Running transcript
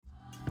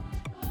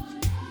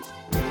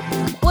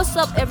What's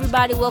up,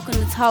 everybody? Welcome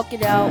to Talk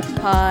It Out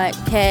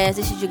podcast.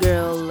 This is your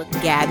girl,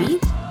 Gabby.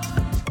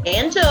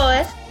 And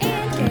Joy.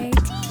 And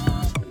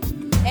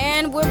JT.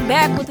 And we're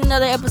back with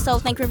another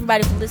episode. Thank you,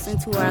 everybody, for listening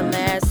to our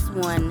last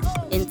one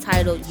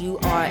entitled, You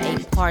Are a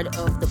Part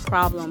of the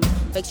Problem.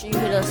 Make sure you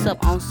hit us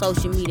up on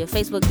social media,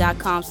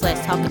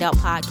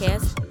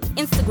 facebook.com/talkitoutpodcast,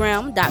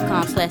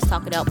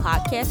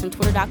 instagram.com/talkitoutpodcast, and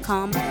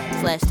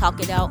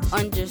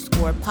twitter.com/talkitout_pod. Use the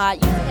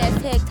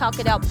hashtag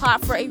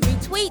talkitoutpod for a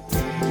retweet.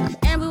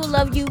 And we will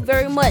love you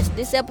very much.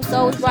 This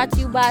episode is brought to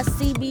you by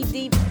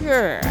CBD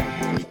Pure.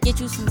 Get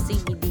you some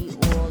CBD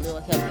oil. It'll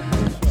help you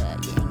with your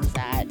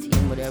anxiety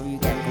and whatever you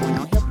got going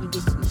on. Help you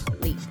get some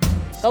sleep.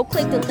 Go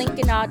click the link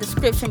in our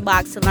description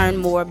box to learn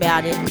more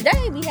about it.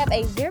 Today we have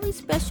a very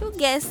special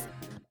guest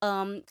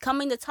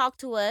coming to talk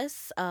to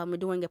us. We're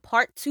doing a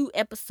part 2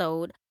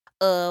 episode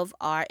of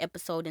our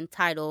episode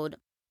entitled,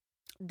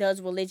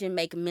 Does Religion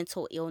Make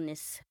Mental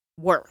Illness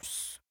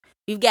Worse?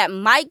 We've got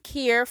Mike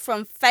here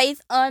from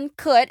Faith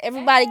Uncut.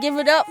 Everybody give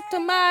it up to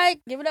Mike.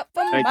 Give it up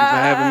for Mike. Thank you for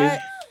having me.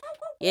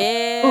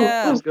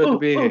 Yeah. It's good to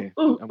be here.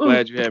 I'm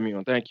glad you had me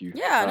on. Thank you.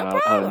 Yeah, no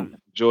problem. I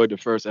enjoyed the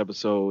first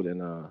episode,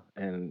 and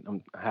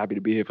I'm happy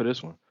to be here for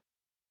this one.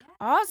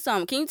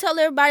 Awesome. Can you tell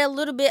everybody a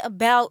little bit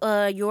about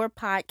your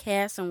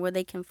podcast and where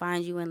they can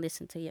find you and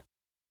listen to you?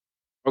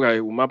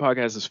 Okay, well, my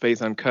podcast is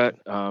Faith Uncut.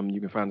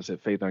 You can find us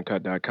at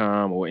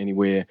faithuncut.com or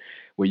anywhere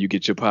where you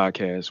get your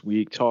podcast.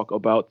 We talk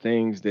about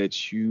things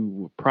that you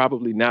will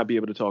probably not be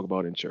able to talk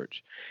about in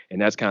church.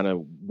 And that's kind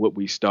of what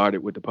we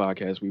started with the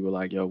podcast. We were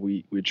like,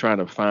 we're trying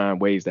to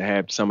find ways to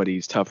have some of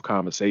these tough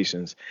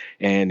conversations,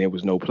 and there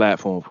was no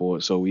platform for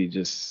it. So we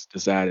just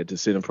decided to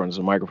sit in front of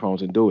some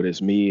microphones and do it. It's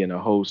me and a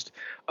host,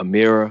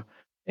 Amira,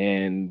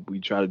 and we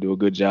try to do a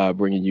good job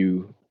bringing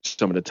you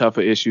some of the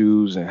tougher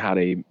issues and how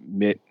they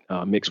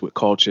mix with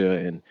culture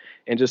and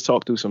just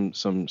talk through some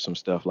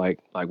stuff like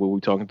what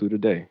we're talking through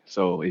today.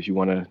 So if you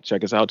want to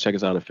check us out at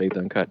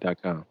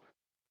faithuncut.com.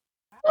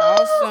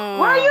 Awesome.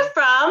 Where are you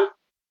from?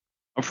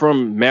 I'm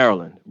from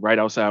Maryland, right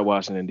outside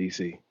Washington,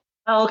 D.C.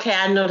 Okay,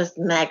 I noticed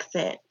an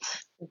accent.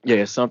 Yeah,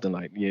 it's something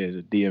like,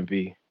 the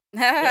DMV.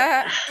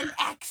 An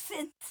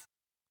accent.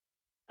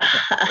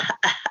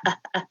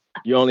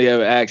 You only have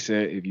an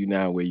accent if you're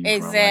not where you're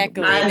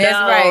Exactly. from.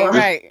 That's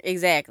right.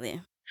 Exactly.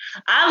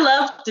 I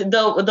love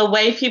the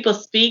way people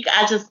speak.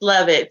 I just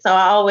love it. So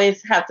I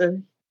always have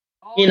to,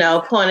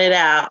 point it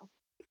out.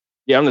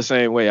 Yeah, I'm the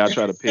same way. I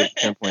try to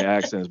pinpoint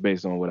accents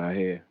based on what I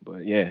hear.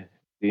 But yeah,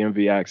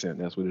 DMV accent,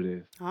 that's what it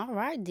is. All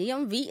right,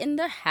 DMV in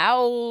the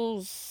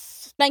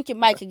house. Thank you,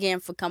 Mike,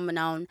 again for coming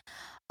on.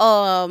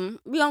 We're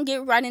going to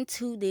get right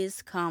into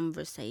this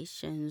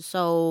conversation.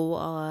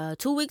 So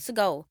 2 weeks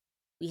ago,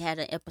 we had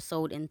an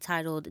episode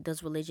entitled,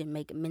 Does Religion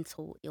Make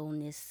Mental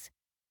Illness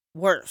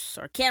Worse?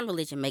 Or can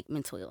religion make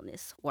mental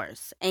illness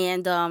worse?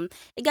 And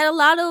it got a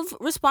lot of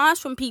response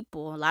from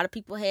people. A lot of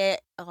people had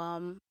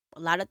a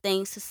lot of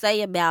things to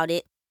say about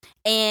it.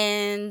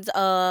 And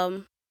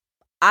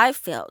I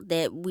felt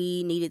that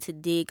we needed to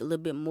dig a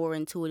little bit more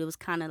into it. It was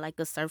kind of like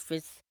a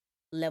surface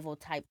level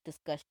type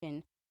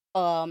discussion.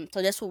 So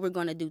that's what we're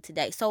going to do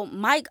today. So,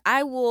 Mike,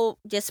 I will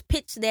just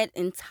pitch that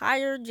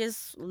entire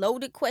just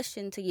loaded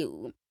question to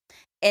you.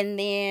 And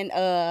then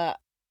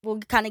we'll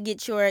kind of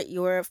get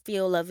your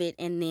feel of it,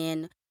 and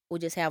then we'll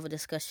just have a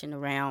discussion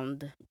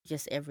around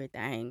just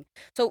everything.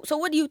 So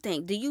what do you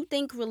think? Do you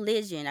think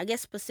religion, I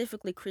guess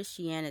specifically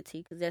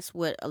Christianity, because that's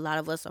what a lot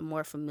of us are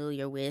more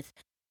familiar with,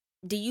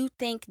 do you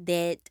think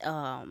that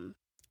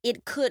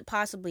it could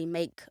possibly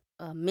make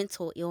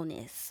mental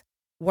illness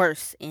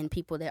worse in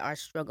people that are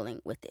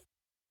struggling with it?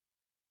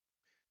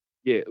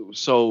 Yeah,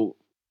 so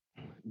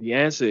the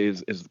answer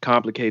is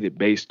complicated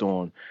based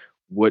on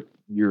what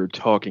you're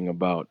talking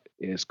about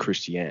is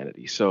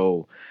Christianity.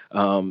 So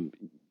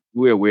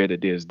we're aware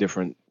that there's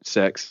different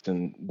sects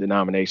and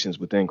denominations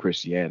within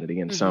Christianity,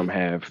 and some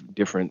have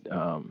different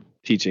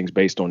teachings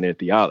based on their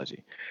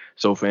theology.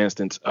 So, for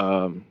instance,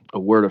 a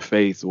word of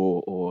faith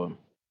or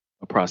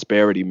a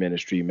prosperity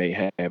ministry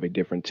may have a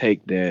different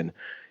take than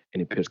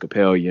an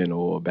Episcopalian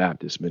or a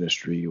Baptist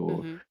ministry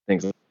or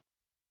things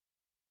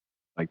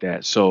like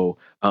that. So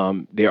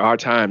there are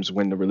times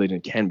when the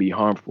religion can be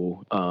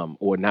harmful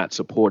or not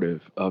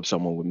supportive of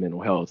someone with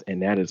mental health.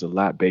 And that is a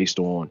lot based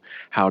on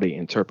how they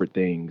interpret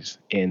things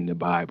in the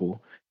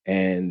Bible,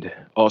 and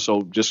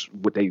also just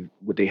what they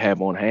have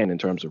on hand in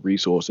terms of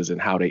resources and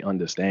how they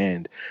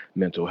understand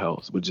mental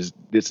health, which is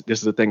this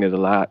is a thing that a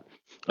lot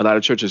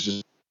of churches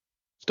just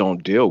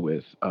don't deal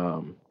with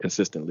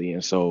consistently.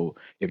 And so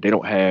if they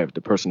don't have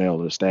the personnel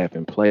or the staff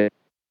in place,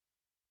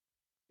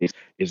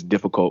 it's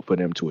difficult for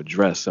them to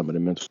address some of the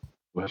mental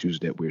issues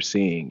that we're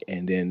seeing.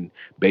 And then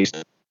based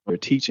on their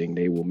teaching,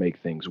 they will make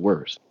things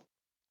worse.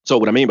 So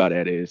what I mean by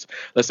that is,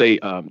 let's say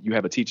you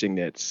have a teaching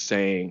that's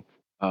saying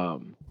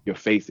your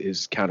faith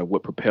is kind of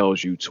what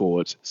propels you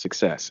towards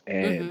success.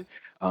 And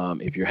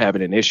if you're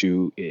having an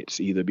issue, it's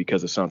either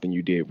because of something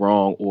you did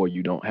wrong or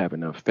you don't have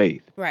enough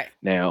faith. Right.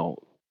 Now,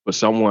 for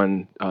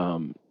someone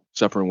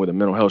suffering with a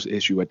mental health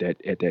issue at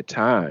that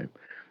time,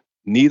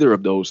 neither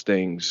of those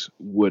things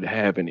would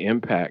have an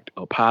impact,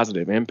 a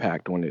positive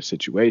impact on their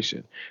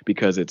situation,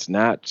 because it's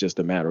not just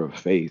a matter of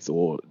faith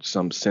or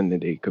some sin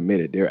that they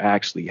committed. They're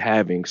actually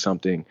having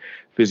something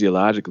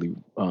physiologically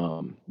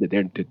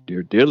that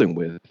they're dealing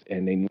with,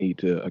 and they need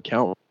to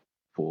account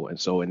for. And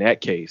so, in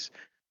that case,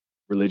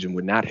 religion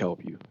would not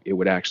help you. It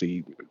would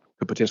actually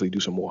could potentially do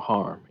some more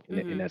harm in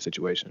Mhm. that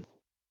situation.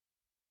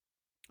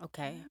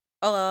 Okay.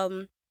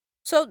 Um.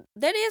 So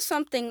that is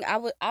something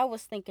I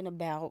was thinking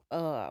about.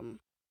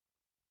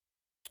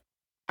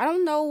 I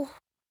don't know,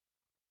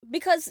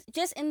 because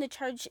just in the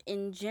church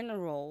in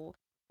general,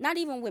 not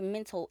even with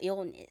mental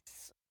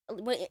illness,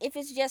 but if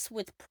it's just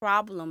with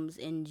problems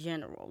in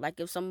general, like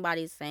if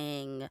somebody's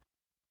saying,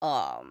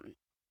 um,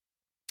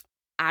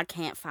 I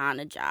can't find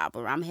a job,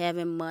 or I'm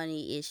having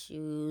money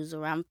issues,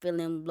 or I'm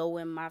feeling low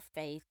in my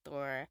faith,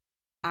 or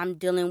I'm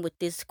dealing with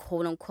this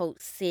quote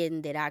unquote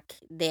sin that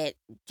that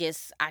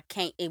just I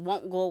can't, it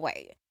won't go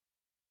away.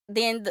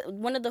 Then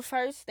one of the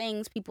first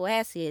things people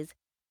ask is,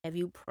 have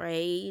you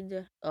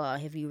prayed?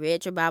 Have you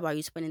read your Bible? Are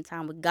you spending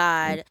time with Mhm.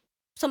 God?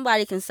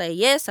 Somebody can say,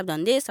 yes, I've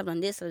done this, I've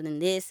done this, I've done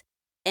this.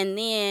 And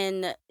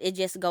then it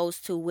just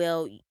goes to,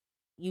 well,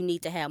 you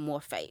need to have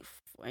more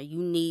faith, or you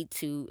need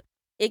to,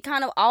 it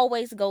kind of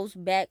always goes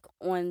back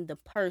on the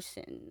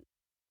person.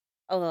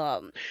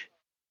 Um,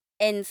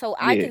 and so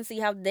I Yeah, can see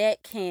how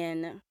that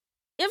can,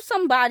 if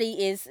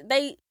somebody is,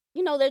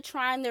 they're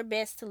trying their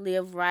best to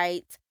live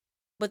right,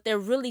 but they're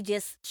really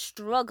just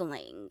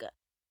struggling.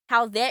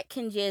 How that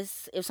can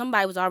just, if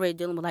somebody was already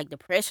dealing with like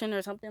depression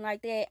or something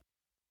like that,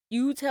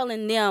 you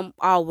telling them,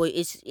 oh, well,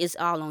 it's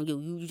all on you.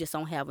 You just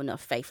don't have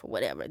enough faith or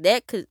whatever.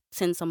 That could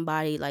send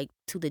somebody like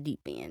to the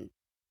deep end.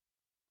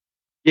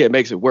 yeah, it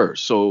makes it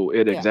worse. So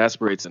it Yeah.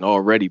 exasperates an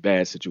already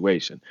bad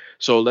situation.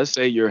 So let's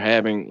say you're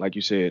having, like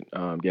you said,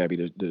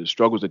 Gabby, the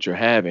struggles that you're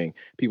having.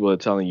 People are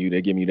telling you,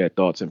 they're giving you that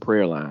thoughts and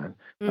prayer line,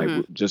 like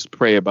Mhm. just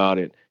pray about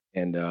it,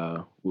 and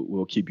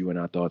we'll keep you in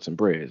our thoughts and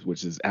prayers,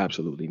 which is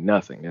absolutely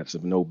nothing. That's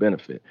of no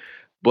benefit.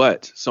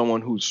 But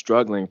someone who's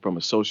struggling from a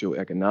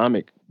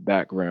socioeconomic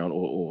background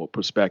or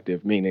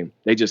perspective, meaning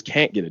they just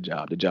can't get a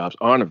job, the jobs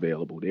aren't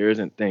available, there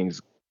isn't things,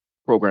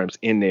 programs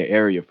in their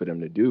area for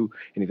them to do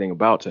anything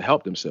about to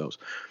help themselves.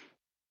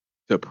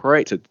 To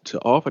pray, to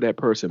offer that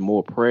person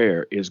more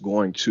prayer is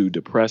going to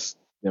depress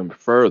them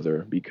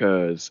further,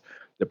 because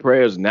the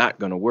prayer is not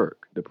going to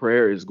work. The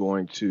prayer is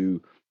going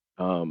to,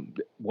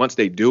 once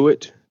they do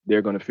it,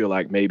 they're going to feel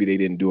like maybe they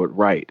didn't do it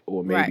right,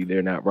 or Right. maybe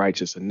they're not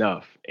righteous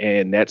enough,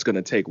 and that's going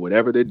to take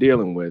whatever they're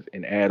dealing with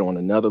and add on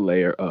another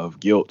layer of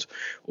guilt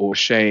or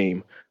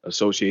shame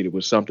associated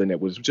with something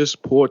that was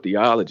just poor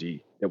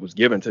theology that was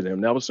given to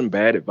them. That was some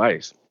bad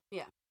advice.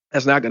 Yeah.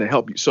 That's not going to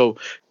help you. So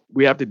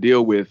we have to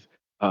deal with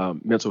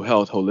mental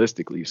health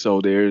holistically. So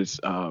there's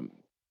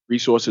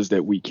resources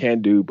that we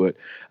can do, but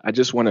I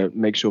just want to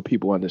make sure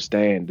people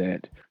understand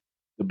that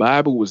the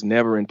Bible was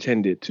never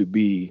intended to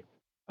be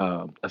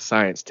a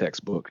science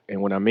textbook.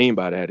 And what I mean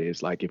by that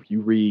is, like, if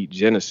you read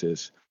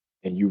Genesis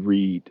and you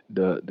read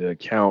the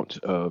account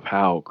of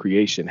how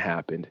creation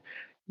happened,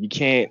 you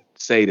can't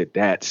say that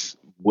that's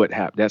what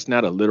happened. That's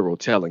not a literal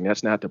telling.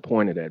 That's not the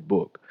point of that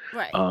book.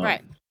 Right.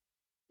 Right. Um,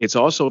 it's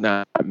also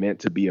not meant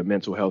to be a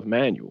mental health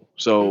manual.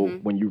 So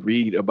Mhm. when you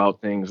read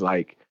about things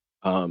like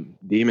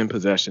demon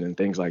possession and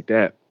things like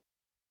that,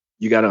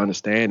 you got to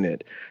understand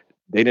that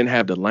they didn't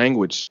have the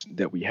language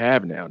that we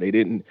have now. They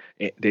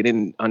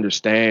didn't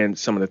understand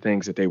some of the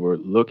things that they were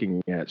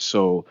looking at.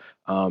 So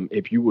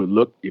if you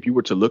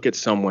were to look at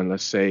someone,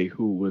 let's say,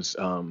 who was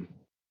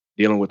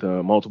dealing with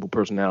a multiple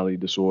personality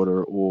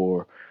disorder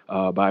or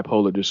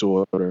bipolar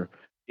disorder,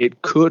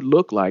 it could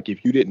look like,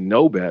 if you didn't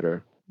know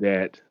better,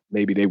 that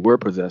maybe they were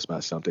possessed by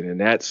something. And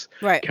that's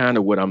Right. kind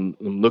of what I'm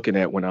looking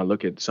at when I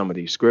look at some of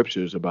these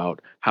scriptures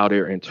about how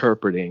they're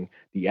interpreting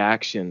the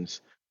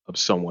actions of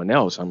someone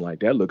else. I'm like,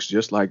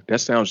 that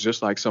sounds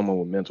just like someone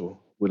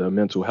with a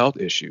mental health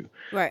issue.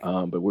 Right.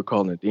 But we're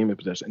calling it demon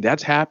possession.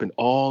 That's happened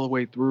all the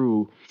way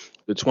through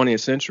the 20th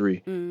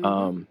century. Mhm.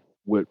 Um,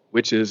 with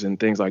witches and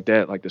things like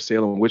that, like the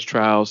Salem witch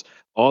trials.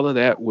 All of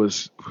that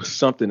was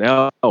something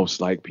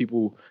else. Like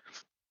people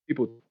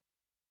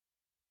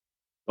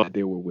thought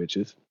they were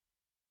witches,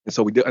 and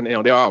so we do. And,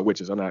 there are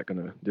witches. I'm not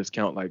gonna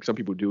discount. Like, some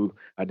people do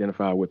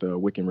identify with a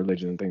Wiccan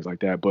religion and things like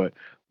that. But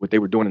what they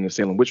were doing in the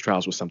Salem witch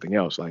trials was something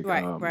else. Like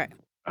Right. Right.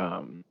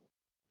 um,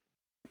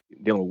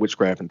 dealing with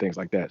witchcraft and things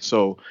like that.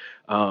 So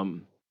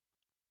um,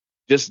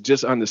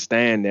 just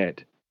understand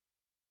that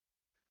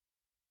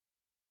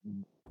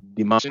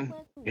demotion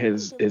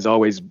has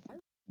always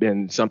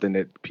been something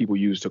that people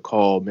use to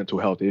call mental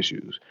health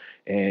issues,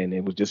 and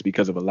it was just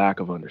because of a lack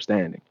of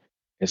understanding.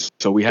 And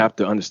so we have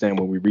to understand,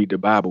 when we read the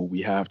Bible,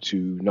 we have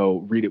to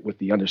read it with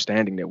the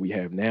understanding that we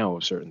have now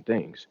of certain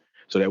things,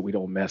 so that we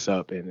don't mess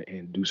up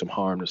and do some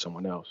harm to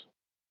someone else.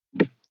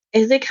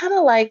 Is it kind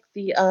of like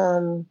the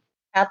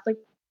Catholic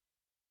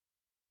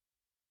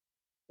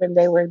when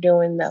they were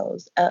doing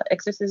those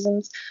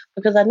exorcisms?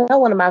 Because I know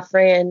one of my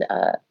friend,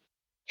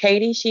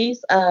 Katie,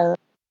 she's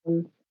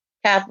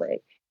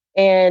Catholic,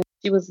 and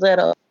she was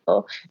little,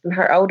 and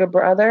her older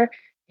brother,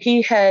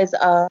 he has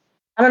I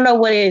don't know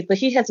what it is, but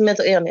he has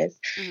mental illness,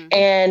 Mhm.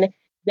 and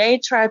they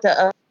tried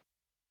to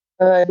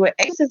do an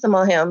exorcism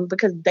on him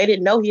because they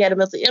didn't know he had a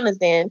mental illness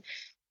then,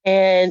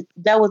 and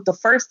that was the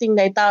first thing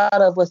they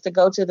thought of was to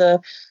go to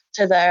the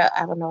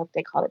I don't know if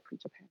they call it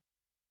preacher pastor,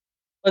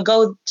 but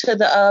go to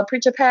the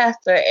preacher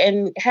pastor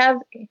and have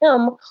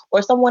him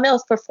or someone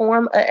else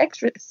perform an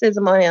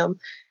exorcism on him,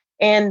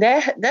 and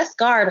that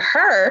scarred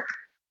her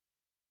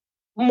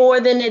more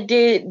than it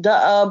did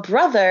the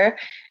brother,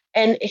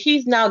 and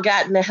he's now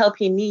gotten the help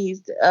he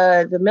needs,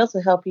 the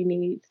mental help he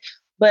needs,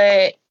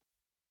 but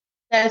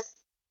that's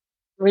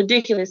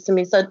ridiculous to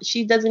me. So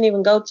she doesn't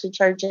even go to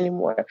church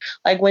anymore.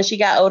 Like when she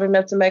got old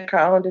enough to make her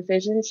own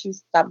decisions, she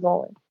stopped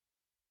going.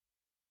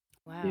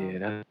 Wow.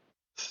 Yeah,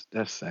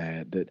 that's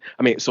sad. That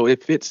I mean, so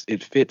it fits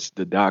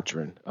the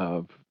doctrine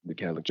of the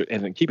Catholic Church,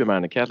 and then keep in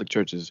mind the Catholic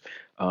Church is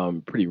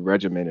pretty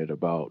regimented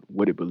about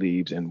what it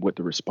believes and what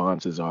the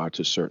responses are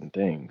to certain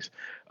things.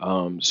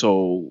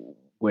 So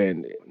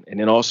when and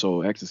then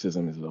also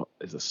exorcism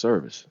is a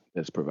service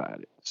that's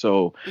provided.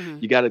 So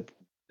Mhm. you got to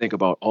think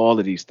about all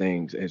of these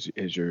things as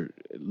you're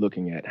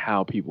looking at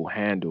how people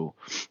handle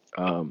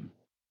um,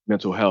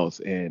 mental health,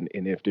 and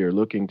if they're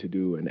looking to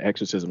do an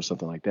exorcism or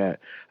something like that,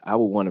 I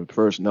would want to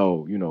first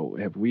know,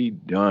 have we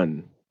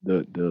done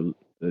the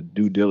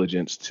due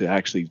diligence to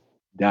actually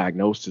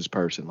diagnose this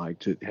person?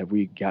 Like, have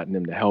we gotten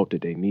them the help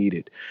that they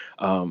needed?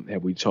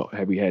 Have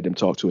we had them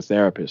talk to a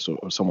therapist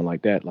or someone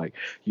like that? Like,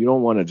 you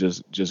don't want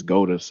to just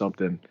go to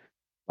something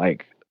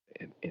like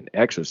an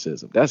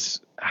exorcism.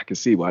 I can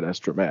see why that's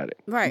traumatic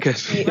Right.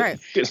 because Yeah, Right.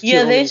 because you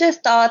yeah, they don't.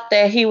 just thought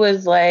that he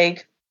was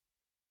like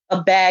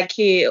a bad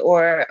kid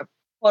or a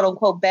quote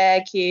unquote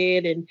bad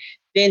kid, and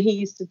then he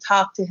used to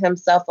talk to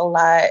himself a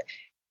lot.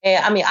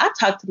 And I mean, I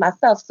talk to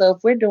myself, so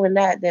if we're doing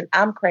that, then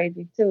I'm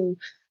crazy too.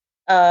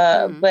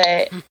 Mhm.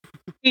 But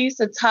he used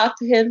to talk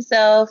to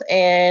himself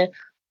and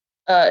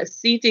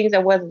see things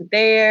that wasn't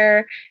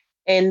there,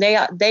 and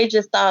they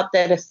just thought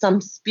that if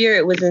some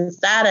spirit was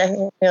inside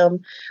of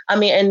him, I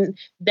mean, and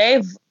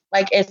they've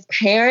like as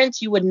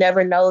parents, you would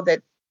never know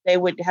that they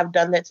would have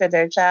done that to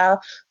their child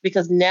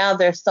because now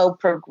they're so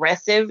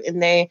progressive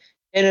and they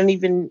don't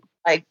even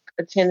like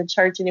attend the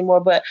church anymore.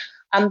 But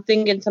I'm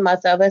thinking to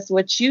myself, that's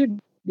what you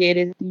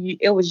did.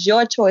 It was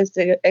your choice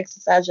to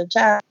exercise your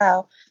child.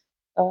 So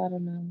I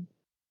don't know.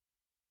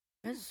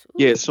 That's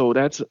Yeah, ooh. so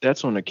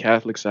that's on the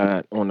Catholic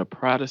side. On the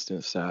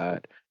Protestant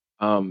side,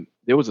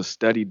 there was a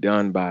study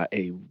done by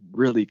a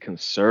really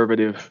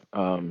conservative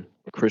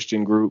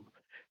Christian group,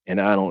 and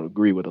I don't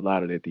agree with a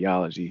lot of their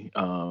theology.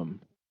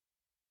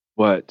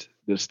 But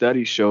the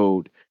study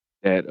showed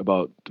that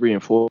about 3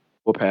 and 4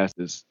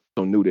 pastors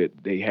so knew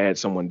that they had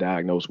someone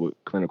diagnosed with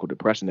clinical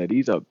depression. That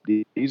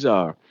these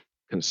are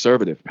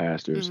conservative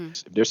pastors.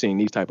 Mhm. If they're seeing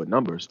these type of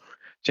numbers,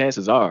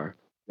 chances are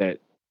that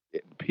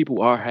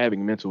people are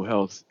having mental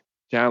health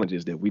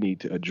challenges that we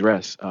need to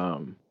address.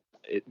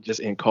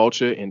 Just in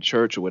culture, in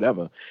church, or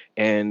whatever.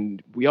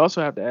 And we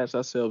also have to ask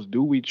ourselves: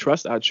 do we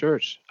trust our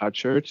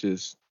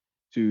churches,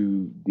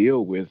 to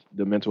deal with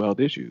the mental health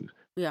issues?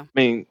 Yeah. I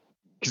mean,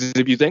 because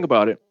if you think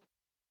about it,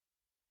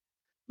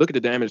 look at the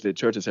damage that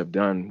churches have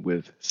done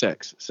with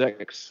sex, in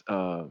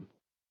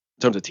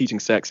terms of teaching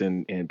sex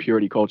and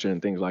purity culture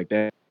and things like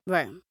that.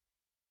 Right.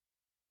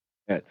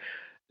 The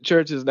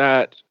church is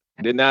not,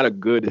 they're not a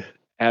good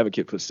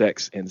advocate for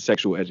sex and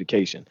sexual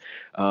education,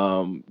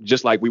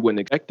 just like we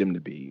wouldn't expect them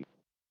to be.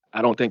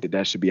 I don't think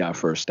that should be our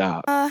first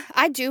stop.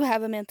 I do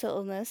have a mental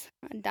illness.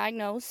 I'm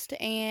diagnosed,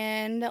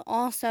 and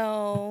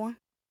also,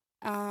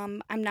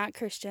 I'm not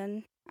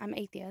Christian. I'm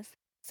atheist.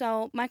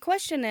 So my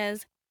question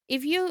is,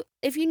 if you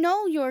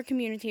know your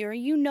community or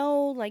you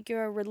know like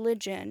your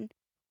religion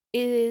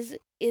is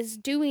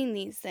doing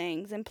these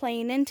things and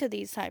playing into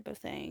these type of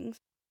things,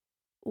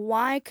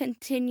 why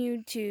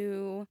continue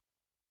to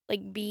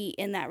like be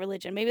in that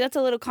religion? Maybe that's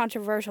a little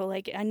controversial.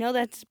 Like I know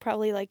that's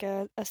probably like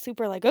a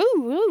super like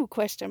ooh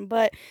question,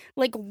 but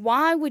like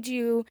why would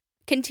you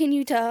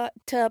continue to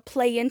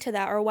play into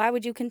that, or why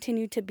would you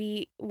continue to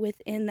be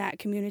within that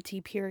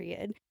community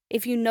period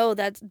if you know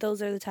that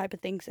those are the type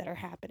of things that are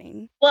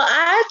happening? Well,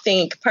 I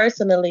think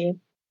personally,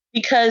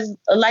 because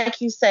like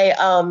you say,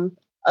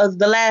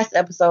 the last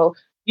episode,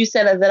 you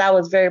said that I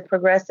was very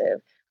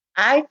progressive.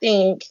 I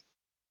think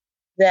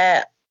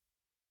that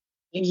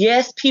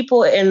yes,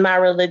 people in my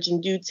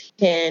religion do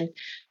tend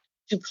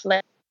to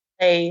play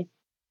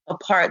a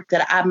part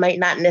that I might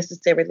not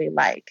necessarily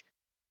like.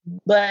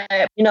 But,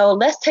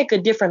 let's take a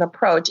different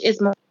approach.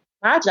 It's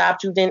my job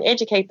to then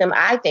educate them,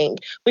 I think,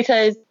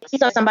 because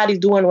if somebody's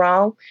doing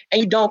wrong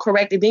and you don't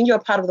correct it, then you're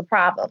a part of the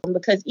problem.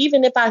 Because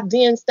even if I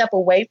then step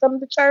away from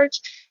the church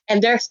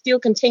and they're still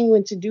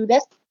continuing to do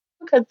that,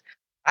 because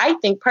I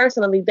think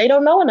personally they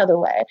don't know another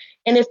way.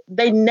 And if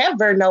they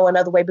never know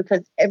another way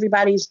because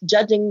everybody's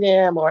judging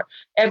them or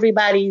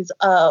everybody's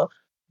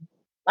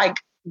like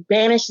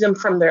banish them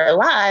from their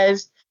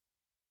lives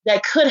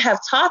that could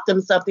have taught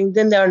them something,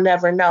 then they'll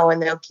never know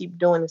and they'll keep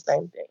doing the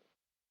same thing.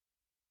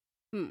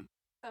 Hmm.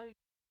 So,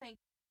 think,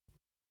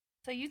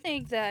 so you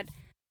think that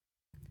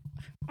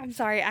I'm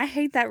sorry. I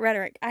hate that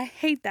rhetoric. I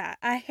hate that.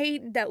 I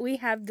hate that we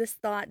have this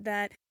thought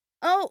that,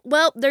 oh,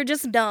 well, they're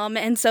just dumb,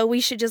 and so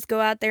we should just go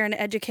out there and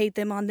educate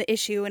them on the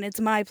issue, and it's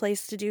my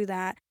place to do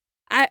that.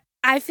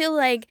 I feel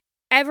like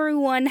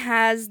everyone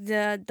has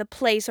the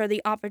place or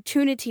the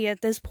opportunity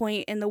at this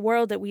point in the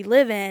world that we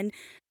live in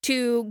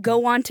to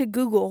go onto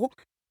Google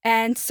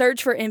and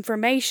search for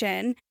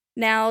information.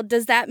 Now,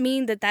 does that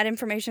mean that that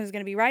information is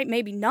going to be right?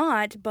 Maybe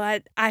not,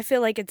 but I feel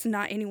like it's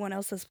not anyone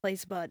else's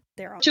place but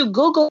their own. You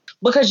Google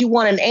because you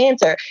want an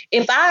answer.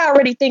 If I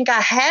already think I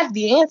have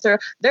the answer,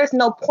 there's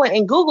no point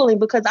in Googling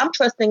because I'm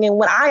trusting in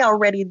what I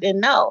already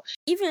didn't know.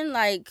 Even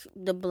like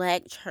the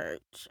black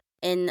church,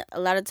 and a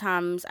lot of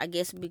times, I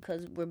guess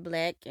because we're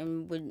black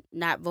and we're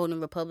not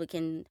voting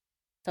Republican,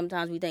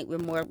 sometimes we think we're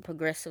more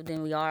progressive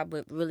than we are,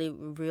 but really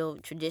we're real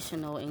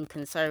traditional and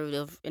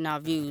conservative in our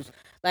views.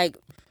 Like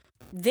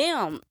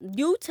them,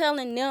 you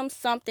telling them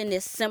something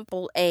as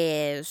simple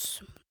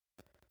as,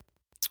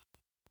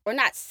 or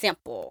not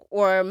simple,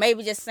 or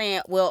maybe just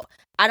saying, well,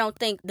 I don't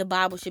think the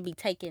Bible should be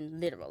taken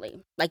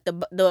literally. Like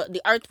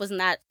the earth was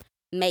not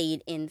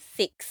made in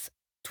 6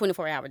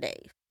 24-hour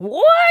days.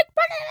 What?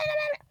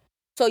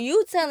 So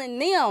you telling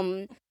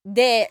them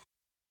that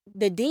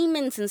the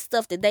demons and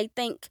stuff that they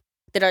think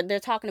that they're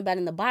talking about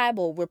in the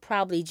Bible were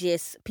probably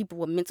just people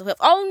with mental health.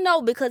 Oh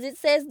no, because it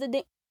says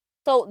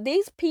so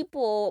these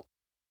people,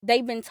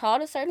 they've been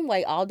taught a certain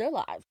way all their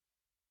lives.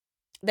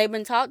 They've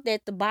been taught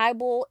that the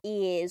Bible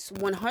is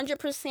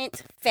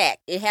 100% fact.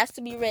 It has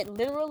to be read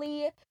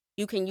literally.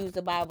 You can use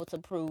the Bible to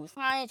prove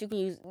science.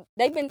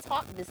 They've been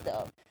taught this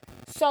stuff.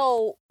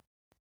 So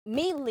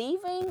me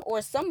leaving,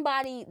 or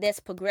somebody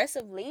that's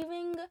progressive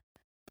leaving,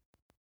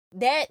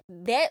 that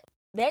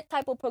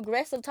type of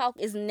progressive talk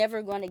is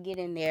never going to get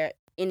in there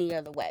any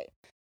other way.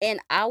 And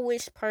I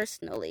wish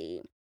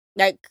personally,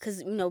 like,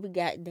 because we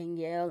got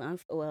Danielle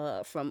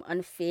from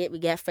Unfit, we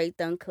got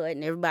Faith Uncut,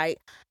 and everybody.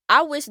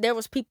 I wish there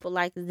was people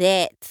like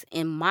that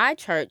in my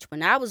church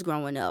when I was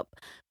growing up,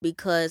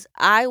 because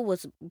I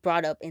was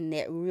brought up in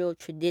that real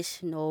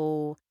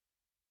traditional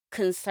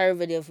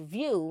conservative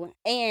view.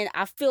 And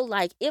I feel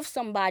like if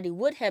somebody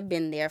would have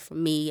been there for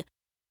me,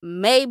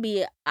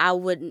 maybe I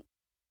wouldn't.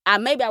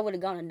 Maybe I would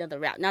have gone another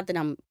route. Not that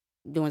I'm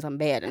doing something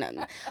bad or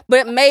nothing,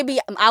 but maybe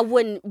I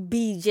wouldn't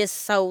be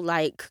just so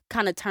like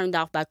kind of turned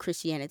off by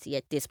Christianity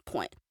at this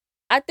point.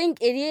 I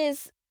think it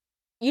is.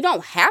 You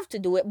don't have to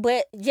do it,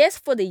 but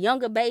just for the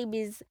younger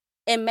babies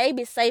and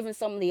maybe saving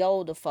some of the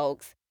older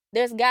folks,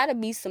 there's got to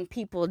be some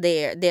people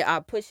there that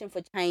are pushing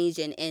for change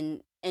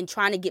and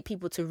trying to get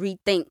people to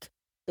rethink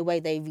the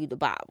way they view the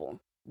Bible,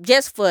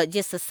 just for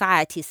just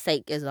society's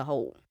sake as a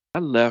whole. I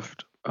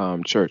left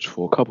church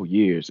for a couple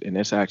years, and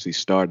this actually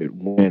started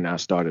when I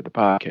started the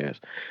podcast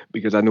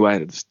because I knew I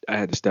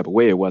had to step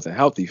away. It wasn't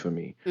healthy for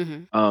me.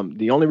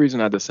 The only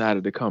reason I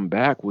decided to come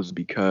back was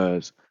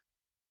because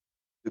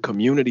the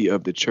community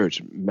of the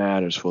church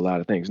matters for a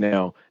lot of things.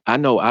 Now, I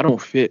know I don't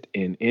fit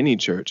in any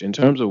church in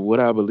terms of what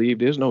I believe.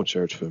 There's no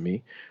church for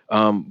me,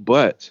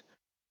 but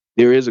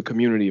there is a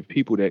community of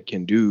people that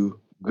can do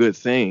good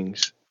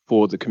things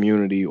for the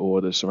community or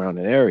the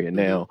surrounding area.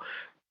 Now,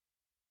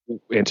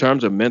 in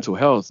terms of mental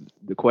health,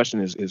 the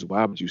question is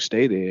why would you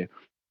stay there?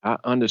 I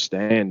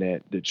understand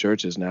that the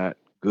church is not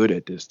good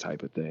at this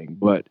type of thing,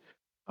 but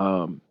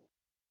um,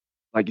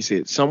 like you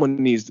said,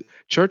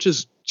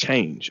 churches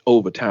change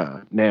over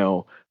time.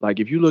 Now, like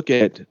if you look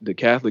at the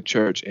Catholic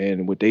Church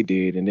and what they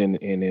did, and then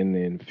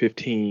in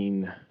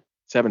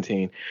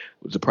 1517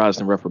 was the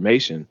Protestant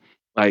Reformation.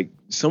 Like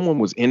someone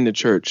was in the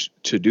church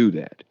to do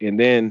that, and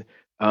then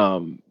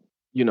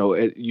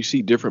you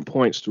see different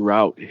points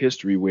throughout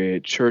history where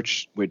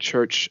churches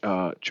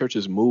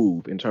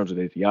move in terms of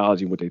their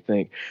theology and what they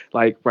think.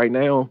 Like right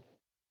now,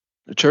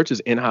 the church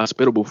is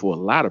inhospitable for a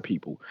lot of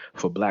people,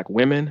 for Black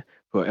women,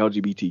 for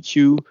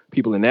LGBTQ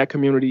people in that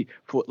community.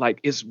 For like,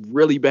 it's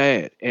really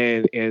bad,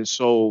 and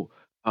so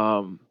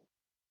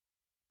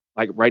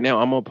like right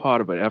now, I'm a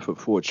part of an effort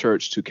for a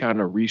church to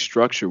kind of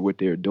restructure what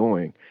they're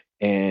doing,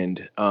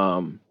 and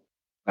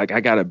like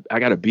I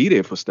gotta be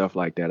there for stuff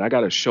like that. I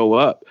gotta show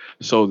up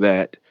so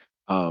that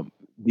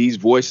these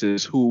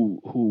voices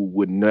who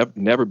would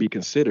never be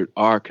considered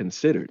are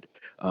considered,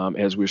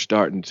 as we're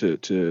starting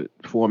to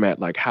format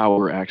like how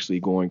we're actually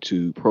going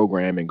to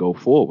program and go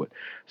forward.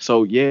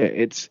 So yeah,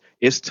 it's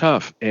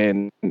tough,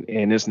 and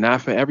it's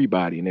not for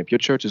everybody. And if your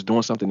church is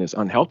doing something that's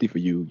unhealthy for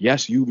you,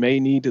 yes, you may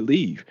need to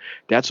leave.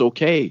 That's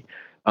okay.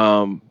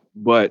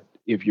 But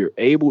if you're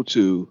able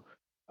to,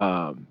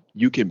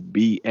 you can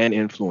be an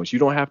influence. You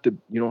don't have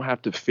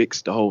to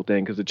fix the whole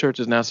thing, because the church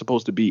is not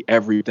supposed to be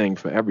everything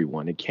for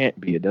everyone. It can't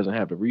be. It doesn't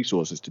have the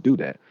resources to do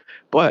that.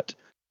 But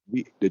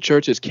the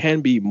churches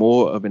can be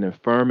more of an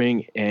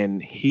affirming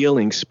and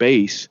healing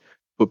space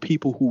for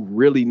people who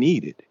really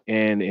need it.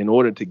 And in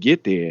order to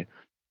get there,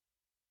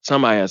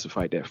 somebody has to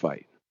fight that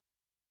fight.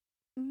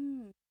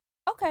 Mm.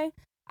 Okay,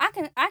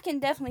 I can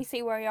definitely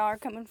see where y'all are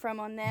coming from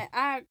on that.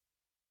 I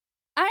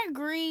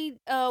agree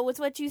with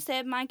what you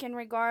said, Mike, in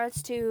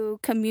regards to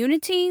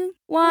community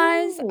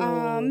wise.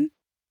 Ooh.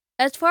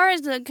 as far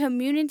as the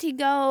community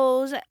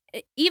goes,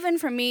 even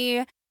for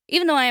me,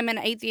 even though I am an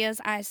atheist,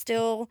 I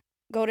still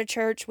go to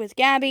church with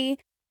Gabby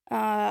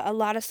a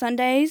lot of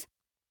Sundays.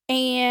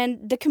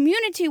 And the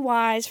community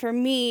wise, for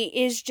me,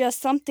 is just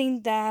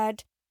something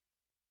that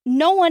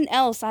no one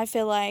else, I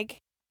feel like,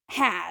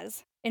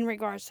 has in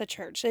regards to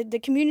church. The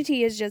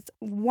community is just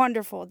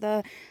wonderful.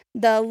 The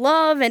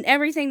love and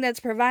everything that's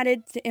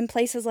provided in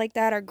places like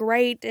that are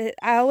great.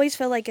 I always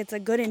feel like it's a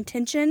good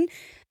intention,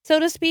 so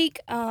to speak.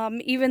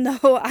 Even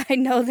though I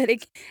know that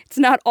it's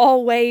not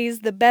always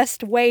the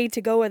best way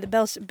to go or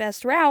the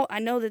best route, I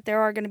know that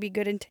there are going to be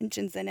good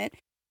intentions in it.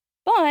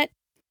 But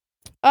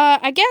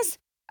I guess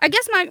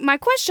my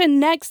question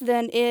next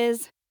then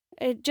is,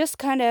 just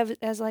kind of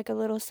as like a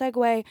little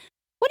segue.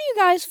 What do you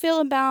guys feel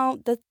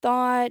about the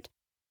thought,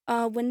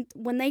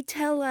 when they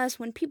tell us,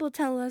 when people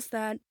tell us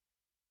that,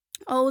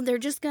 oh, they're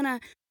just gonna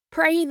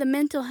pray the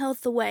mental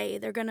health away,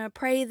 they're gonna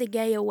pray the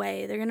gay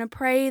away, they're gonna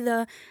pray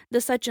the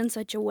such and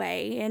such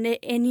away, and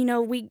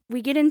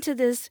we get into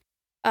this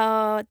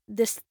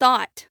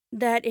thought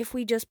that if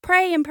we just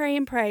pray and pray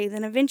and pray,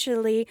 then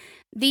eventually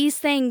these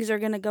things are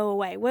gonna go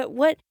away.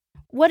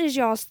 What is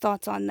y'all's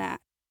thoughts on that?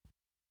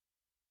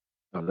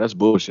 Oh, that's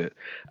bullshit.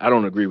 I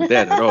don't agree with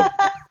that at all.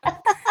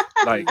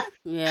 Like,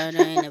 Yeah, that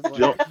ain't never you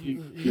don't,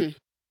 worked.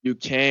 you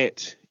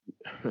can't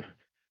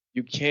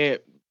you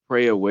can't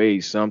pray away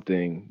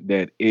something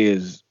that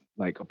is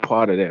like a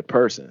part of that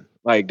person.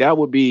 Like that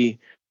would be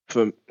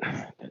from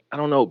I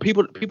don't know.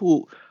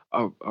 People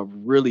are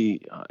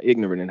really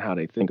ignorant in how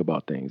they think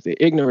about things. They're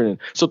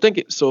ignorant. So think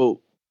it. So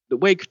the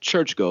way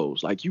church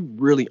goes, like you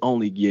really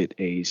only get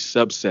a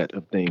subset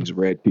of things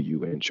read to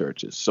you in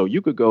churches. So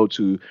you could go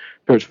to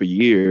church for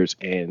years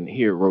and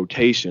hear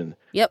rotation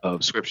Yep.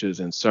 of scriptures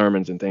and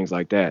sermons and things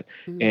like that.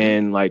 Hmm.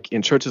 And like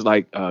in churches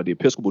like the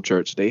Episcopal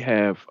Church, they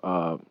have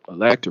a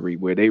lectory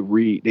where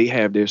they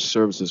have their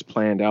services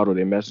planned out or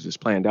their messages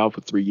planned out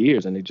for 3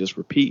 years, and it just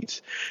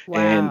repeats.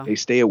 And Wow. they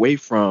stay away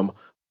from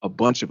a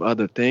bunch of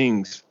other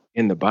things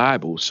in the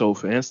Bible. So,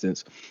 for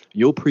instance,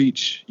 you'll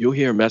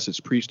hear a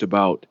message preached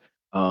about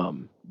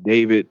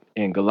David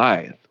and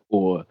Goliath,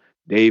 or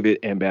David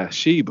and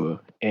Bathsheba,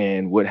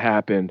 and what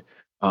happened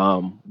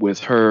with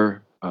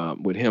her,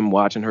 with him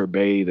watching her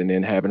bathe and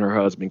then having her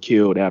husband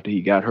killed after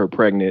he got her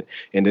pregnant.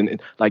 And then,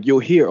 like, you'll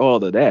hear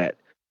all of that.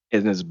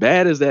 And as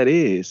bad as that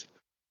is,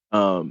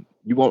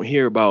 you won't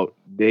hear about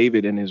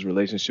David and his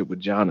relationship with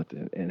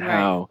Jonathan and Right.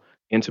 how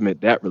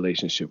intimate that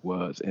relationship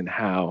was, and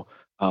how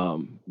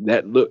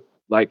that looked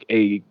like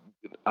a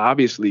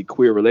obviously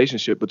queer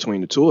relationship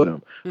between the two of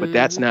them. But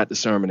that's Hmm. not the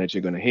sermon that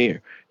you're going to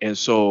hear. And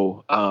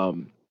so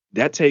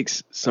that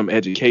takes some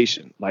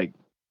education. Like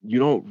you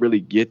don't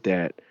really get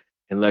that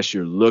unless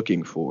you're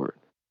looking for it.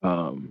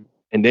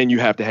 And then you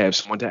have to have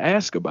someone to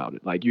ask about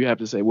it. Like you have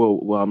to say, well,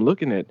 I'm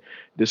looking at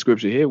this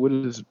scripture here. What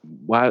is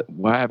why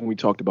haven't we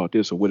talked about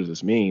this, or what does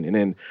this mean? And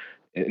then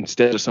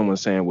instead of someone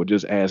saying, well,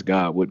 just ask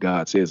God what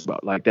God says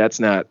about, like, that's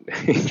not,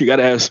 you got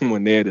to have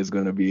someone there that's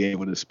going to be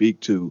able to speak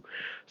to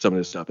some of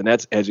this stuff. And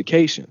that's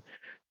education.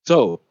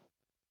 So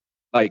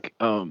like,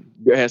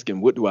 you're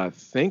asking, what do I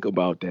think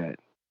about that?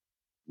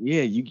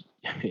 Yeah,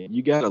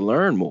 you got to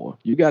learn more.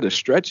 You got to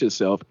stretch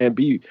yourself and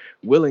be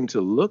willing to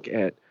look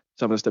at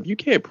some of the stuff. You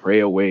can't pray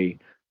away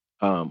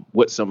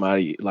what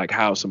somebody, like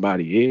how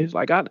somebody is.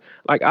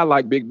 I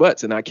like big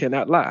butts, and I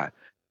cannot lie.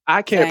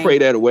 I can't Same. pray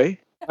that away.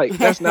 Like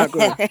that's not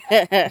gonna.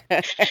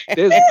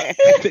 There's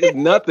there's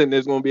nothing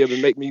that's gonna be able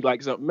to make me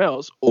like something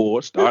else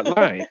or start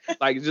lying.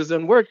 Like it just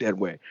doesn't work that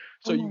way.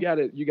 So you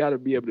gotta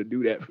be able to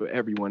do that for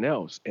everyone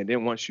else. And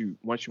then once you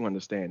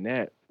understand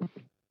that,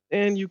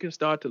 then you can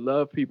start to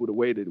love people the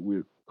way that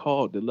we're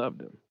called to love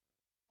them.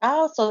 I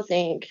also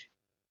think,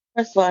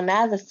 first of all,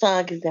 now the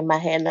song is in my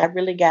head, and I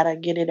really gotta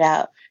get it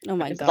out. Oh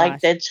my It's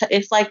like gosh. that.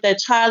 It's like the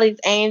Charlie's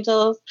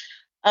Angels.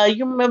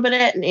 You remember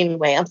that? And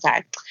anyway, I'm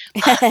sorry.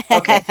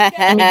 Okay,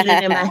 let me get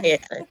it in my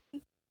head.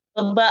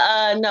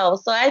 But no.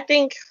 So I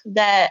think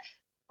that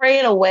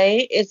praying away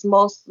is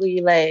mostly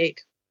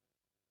like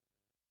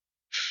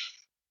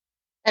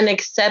an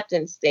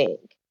acceptance thing.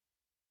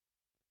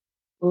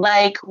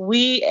 Like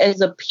we as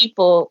a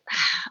people,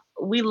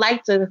 we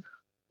like to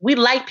we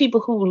like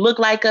people who look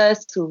like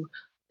us, to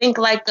think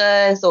like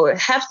us, or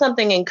have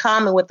something in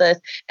common with us.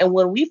 And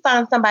when we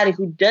find somebody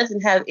who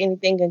doesn't have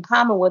anything in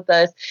common with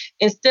us,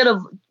 instead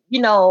of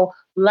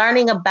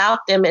learning about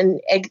them, and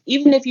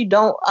even if you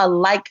don't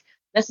like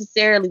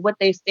necessarily what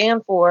they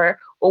stand for,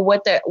 or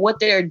what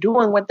they're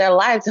doing with their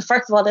lives,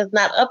 first of all, that's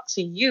not up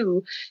to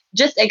you.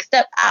 Just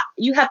accept.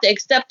 You have to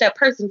accept that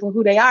person for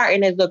who they are.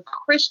 And as a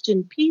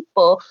Christian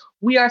people,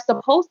 we are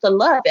supposed to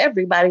love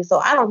everybody. So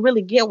I don't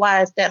really get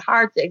why it's that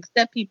hard to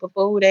accept people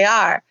for who they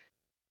are.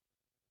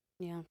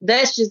 Yeah.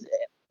 That's just,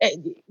 eh,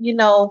 you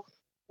know,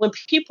 when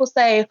people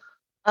say,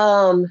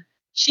 um,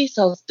 she's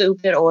so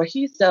stupid, or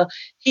he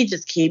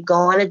just keep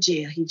going to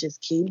jail. He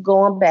just keep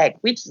going back.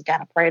 We just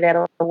gotta pray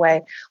that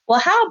away. Well,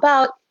 how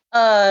about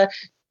uh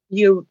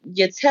you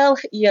get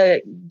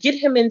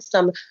him in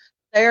some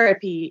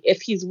therapy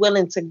if he's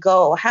willing to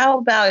go? How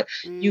about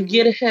you Hmm.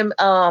 get him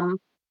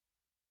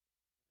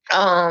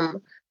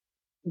um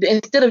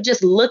instead of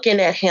just looking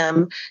at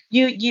him,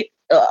 you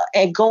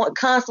and going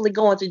constantly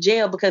going to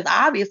jail because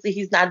obviously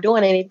he's not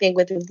doing anything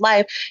with his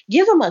life.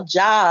 Give him a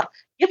job,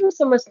 give him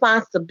some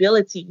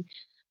responsibility,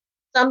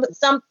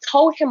 some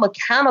hold him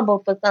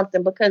accountable for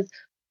something, because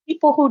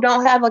people who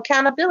don't have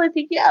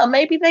accountability, yeah,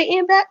 maybe they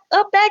end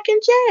back in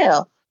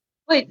jail.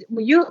 But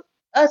you,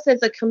 us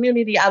as a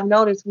community, I've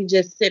noticed we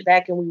just sit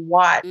back and we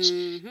watch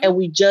Mm-hmm. and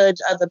we judge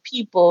other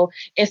people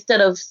instead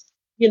of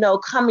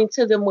coming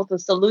to them with a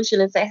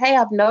solution and say, hey,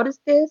 I've noticed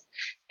this,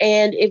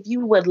 and if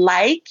you would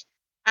like,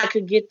 I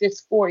could get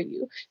this for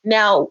you.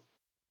 Now,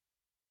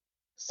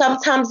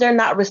 sometimes they're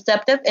not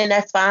receptive, and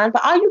that's fine,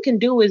 but all you can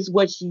do is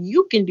what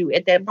you can do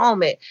at that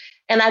moment.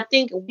 And I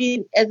think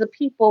we as a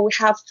people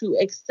have to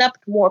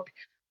accept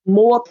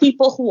more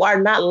people who are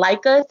not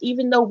like us,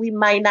 even though we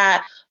might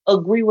not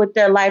agree with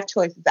their life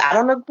choices. I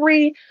don't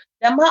agree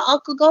that my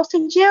uncle goes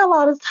to jail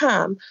all the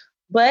time,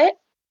 but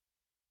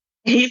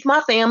he's my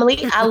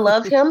family. I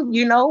love him.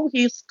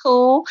 He's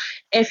cool.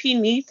 If he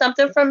needs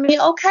something from me,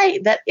 okay,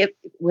 that if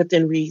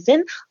within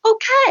reason,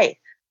 okay.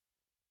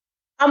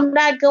 I'm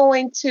not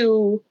going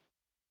to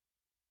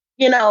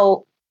you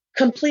know,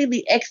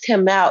 completely X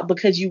him out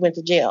because you went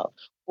to jail,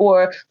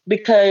 or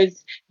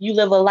because you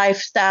live a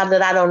lifestyle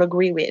that I don't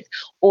agree with,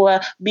 or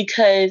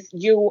because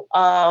you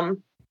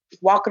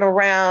walking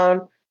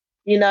around,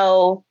 you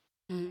know,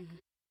 Mm-hmm.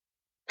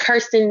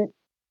 cursing,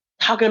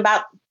 talking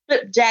about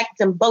flip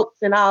jacks and boats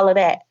and all of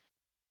that.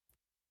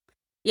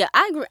 Yeah,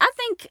 I agree. I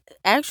think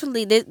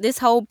actually this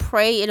whole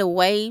pray it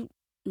away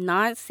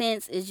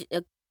nonsense is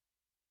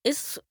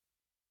it's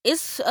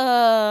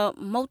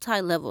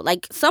multi-level.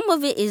 Like some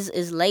of it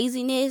is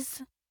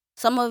laziness,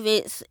 some of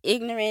it's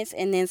ignorance,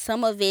 and then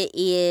some of it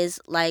is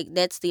like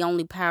that's the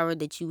only power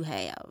that you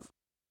have.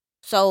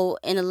 So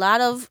in a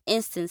lot of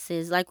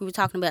instances, like we were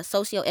talking about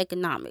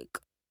socioeconomic,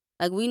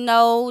 like we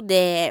know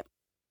that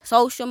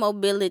social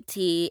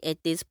mobility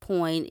at this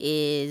point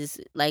is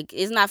like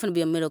it's not going to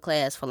be a middle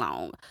class for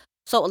long.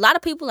 So a lot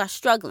of people are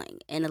struggling,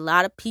 and a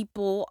lot of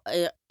people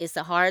it's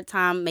a hard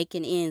time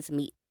making ends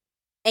meet.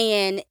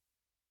 And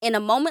in a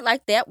moment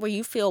like that where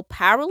you feel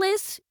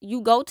powerless,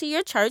 you go to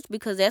your church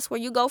because that's where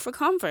you go for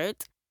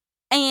comfort.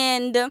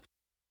 And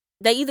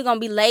they either gonna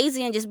be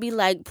lazy and just be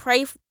like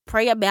pray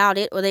about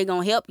it, or they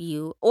gonna help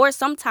you, or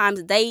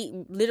sometimes they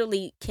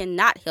literally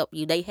cannot help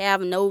you. They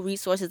have no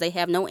resources, they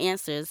have no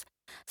answers.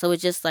 So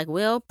it's just like,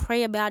 well,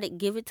 pray about it,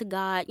 give it to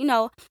God. And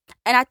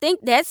I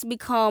think that's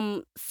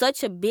become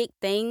such a big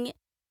thing.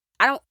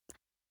 I don't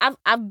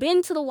I've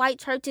been to the white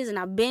churches and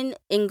I've been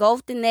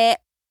engulfed in that.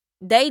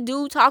 They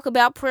do talk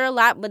about prayer a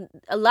lot, but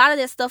a lot of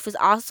that stuff is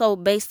also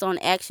based on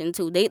action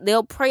too.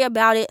 They'll pray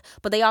about it,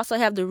 but they also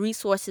have the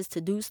resources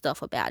to do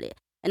stuff about it.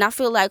 And I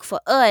feel like for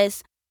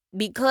us,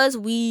 because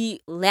we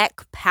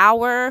lack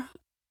power,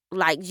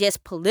 like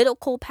just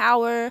political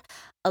power,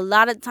 a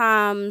lot of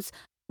times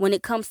when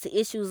it comes to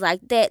issues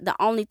like that, the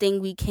only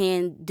thing we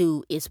can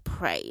do is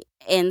pray.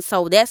 And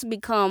so that's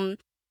become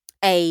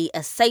a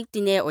safety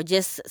net or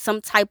just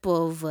some type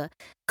of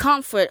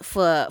comfort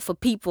for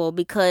people,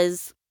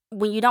 because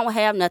when you don't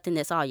have nothing,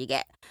 that's all you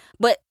got.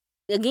 But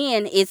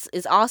again, it's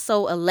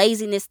also a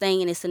laziness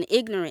thing, and it's an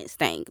ignorance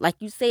thing. Like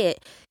you said,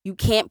 you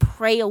can't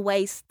pray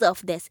away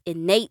stuff that's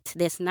innate,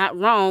 that's not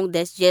wrong,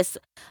 that's just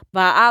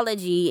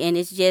biology, and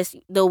it's just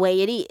the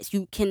way it is.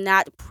 You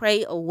cannot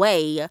pray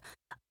away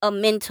a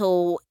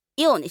mental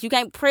illness. You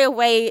can't pray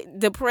away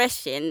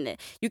depression.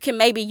 You can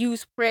maybe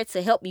use prayer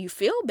to help you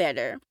feel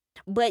better,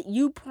 but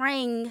you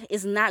praying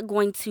is not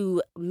going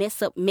to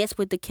mess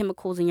with the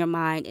chemicals in your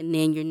mind, and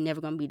then you're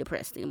never going to be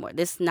depressed anymore.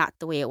 That's not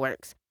the way it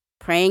works.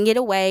 Praying it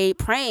away,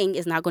 praying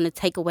is not going to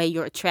take away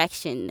your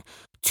attraction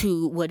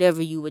to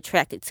whatever you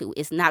attracted to.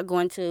 It's not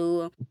going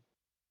to,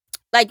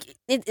 like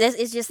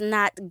it's just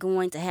not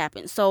going to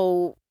happen.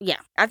 So yeah,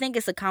 I think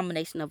it's a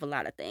combination of a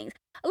lot of things.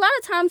 A lot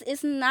of times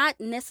it's not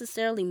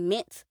necessarily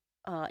meant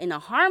in a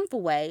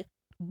harmful way,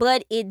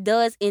 but it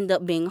does end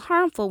up being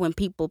harmful when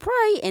people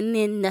pray and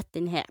then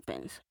nothing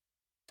happens.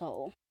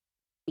 So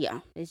yeah,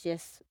 it's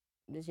just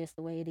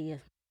the way it is.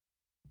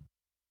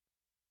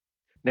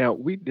 Now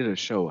we did a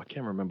show. I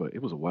can't remember.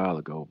 It was a while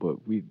ago,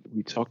 but we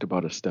talked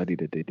about a study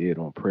that they did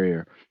on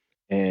prayer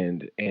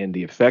and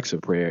the effects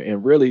of prayer.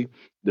 And really,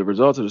 the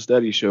results of the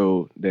study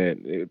showed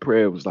that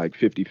prayer was like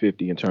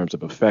 50-50 in terms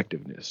of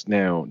effectiveness.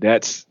 Now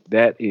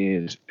that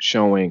is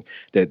showing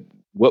that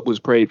what was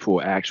prayed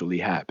for actually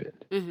happened.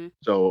 Mm-hmm.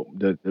 So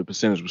the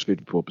percentage was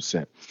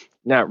 54%.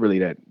 Not really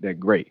that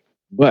great,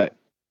 but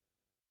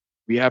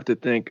we have to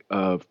think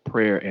of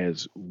prayer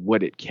as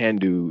what it can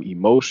do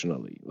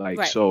emotionally. Like,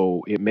 Right.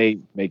 so it may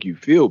make you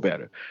feel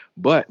better,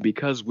 but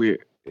because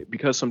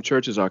some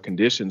churches are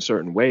conditioned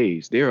certain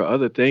ways, there are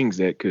other things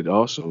that could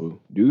also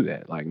do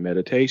that, like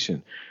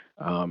meditation.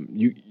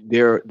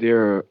 There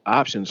are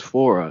options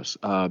for us.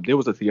 There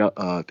was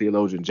a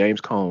theologian,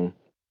 James Cone,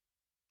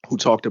 who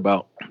talked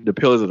about the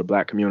pillars of the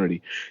Black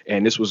community,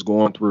 and this was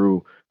going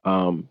through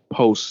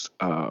post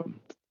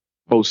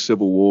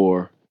Civil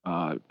War,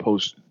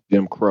 post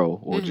Jim Crow,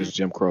 or Mhm. just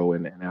Jim Crow,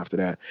 and after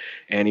that.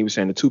 And he was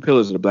saying the two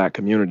pillars of the black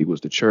community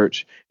was the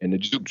church and the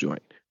juke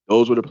joint.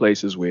 Those were the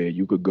places where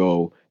you could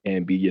go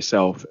and be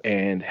yourself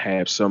and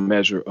have some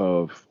measure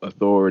of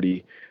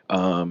authority,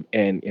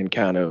 and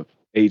kind of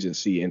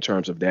agency in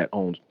terms of that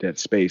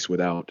space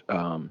without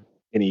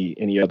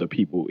any other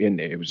people in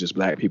there. It was just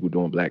black people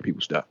doing black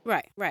people stuff.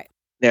 Right, right.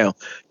 Now,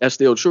 that's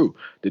still true.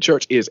 The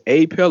church is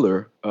a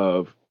pillar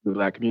of the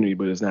black community,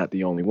 but it's not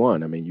the only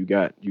one. I mean,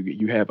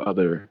 you have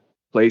other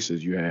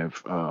places. You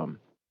have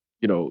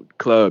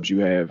clubs. You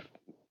have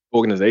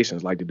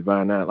organizations like the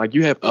Divine Nine. Like,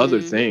 you have other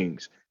Mhm.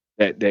 things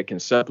that can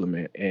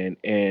supplement,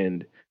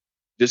 and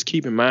just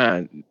keep in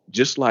mind,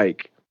 just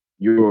like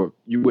you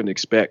wouldn't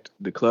expect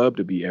the club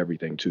to be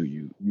everything to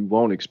you, you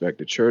won't expect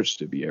the church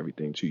to be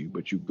everything to you,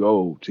 but you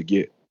go to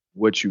get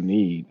what you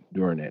need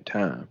during that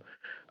time.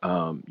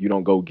 You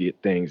don't go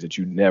get things that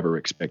you never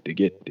expect to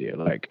get there.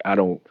 Like, I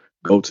don't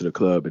go to the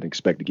club and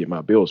expect to get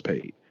my bills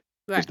paid. It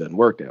Right, just doesn't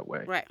work that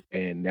way. right.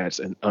 And that's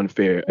an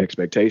unfair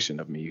expectation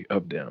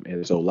of them.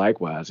 And so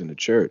likewise in the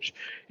church,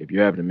 if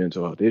you're having a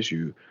mental health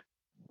issue,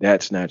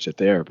 that's not your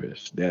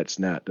therapist. That's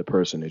not the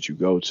person that you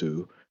go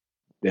to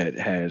that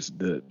has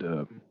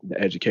the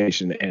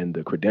education and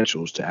the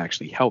credentials to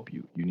actually help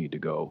you. You need to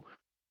go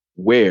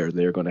where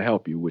they're going to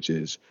help you, which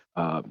is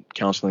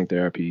counseling,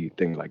 therapy,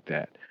 things like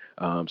that.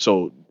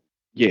 So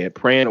yeah,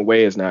 praying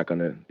away is not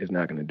gonna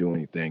do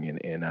anything.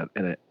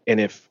 And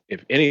if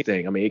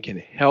anything, I mean, it can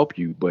help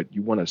you, but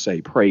you want to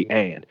say pray,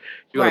 and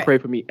you're gonna Right. pray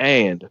for me,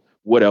 and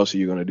what else are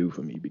you gonna do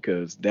for me?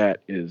 Because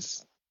that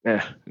is,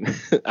 I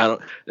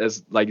don't.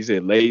 That's, like you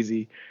said,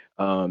 lazy.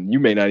 You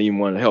may not even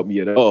want to help me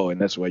at all, and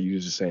that's why you're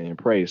just saying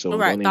pray. So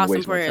Right. don't even Thoughts and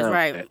waste my prayers, time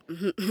with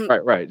right. that.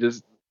 Right, right.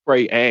 Just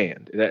pray,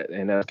 and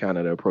that's kind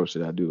of the approach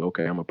that I do.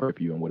 Okay, I'm gonna pray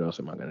for you, and what else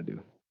am I gonna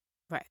do?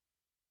 Right.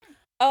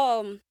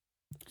 Um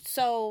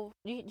so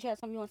you have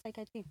something you want to say,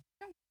 KT?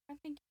 No, I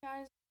think you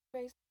guys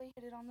basically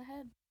hit it on the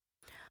head.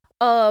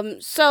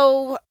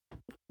 So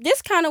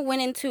this kind of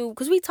went into,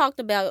 because we talked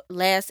about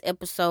last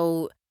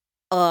episode,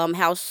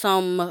 how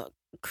some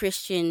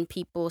Christian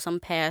people, some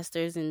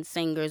pastors and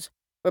singers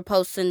were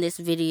posting this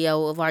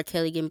video of R.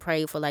 Kelly getting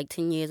prayed for like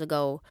 10 years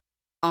ago.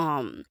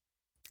 Um,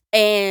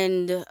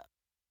 and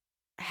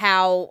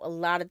how a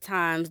lot of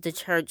times the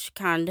church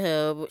kind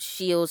of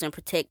shields and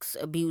protects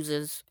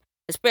abusers,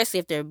 especially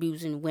if they're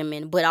abusing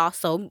women, but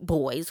also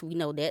boys. We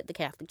know that, the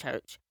Catholic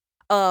Church.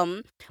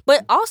 Um,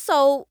 but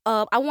also,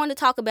 I want to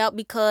talk about,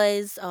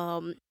 because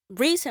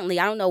recently,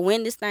 I don't know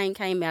when this thing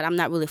came out. I'm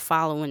not really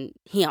following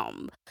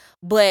him,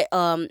 but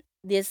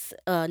this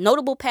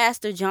notable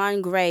pastor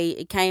John Gray,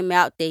 it came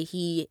out that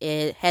he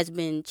has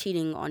been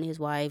cheating on his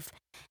wife,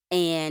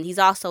 and he's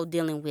also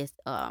dealing with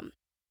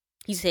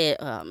he said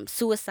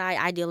suicide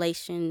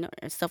ideation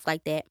or stuff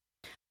like that.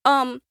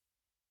 um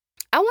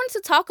I wanted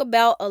to talk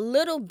about a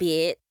little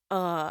bit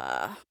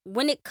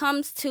when it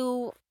comes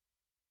to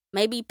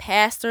maybe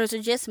pastors or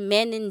just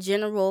men in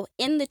general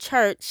in the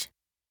church,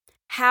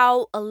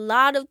 how a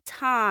lot of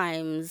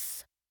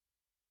times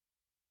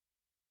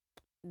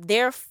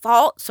their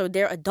faults or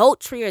their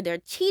adultery or their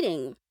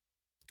cheating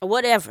or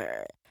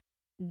whatever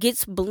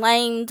gets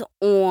blamed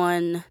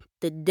on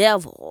the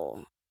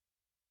devil.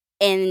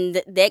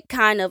 And that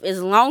kind of,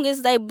 as long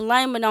as they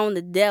blame it on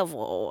the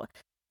devil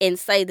and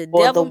say the or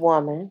the devil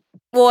woman.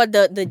 or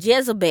the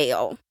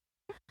Jezebel,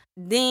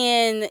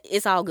 then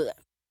it's all good.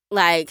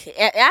 Like,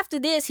 after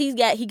this, he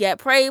got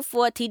prayed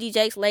for. TD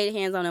Jakes laid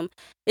hands on him.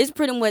 It's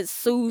pretty much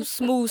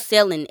smooth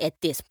sailing at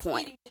this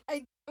point.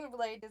 I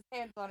laid his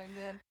hands on him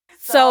then.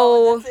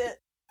 So That's it.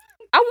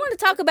 I want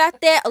to talk about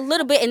that a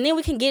little bit, and then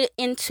we can get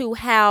into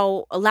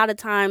how a lot of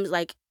times,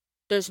 like,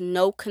 there's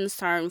no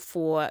concern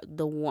for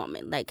the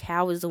woman. Like,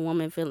 how is the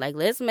woman feel? Like,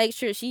 let's make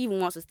sure she even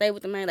wants to stay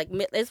with the man. Like,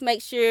 let's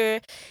make sure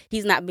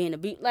he's not being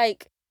abused.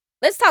 Like,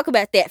 let's talk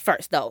about that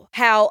first, though.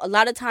 How a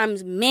lot of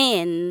times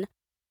men,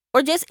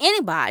 or just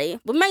anybody,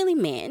 but mainly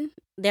men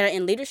that are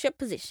in leadership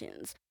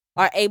positions,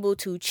 are able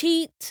to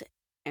cheat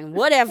and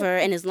whatever.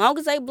 And as long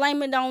as they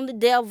blame it on the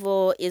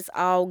devil, it's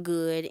all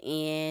good.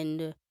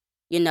 And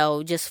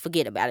just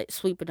forget about it.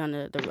 Sweep it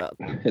under the rug.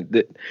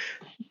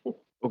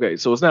 Okay,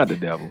 so it's not the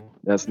devil.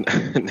 That's not,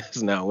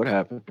 that's not what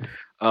happened.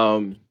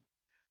 Um,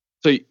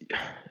 so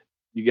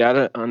you got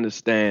to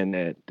understand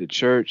that the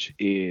church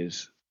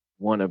is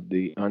one of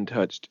the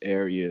untouched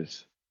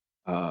areas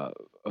of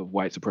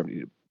white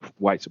supremacy.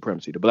 White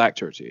supremacy, the black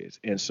church is,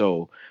 and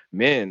so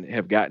men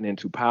have gotten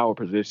into power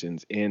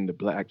positions in the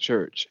black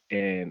church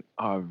and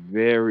are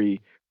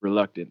very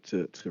reluctant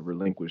to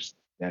relinquish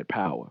that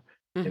power,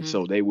 and Mm-hmm.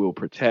 so they will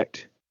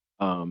protect,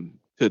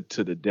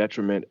 to the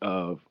detriment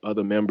of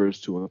other members,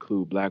 to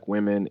include black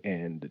women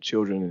and the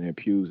children in their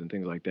pews and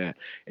things like that.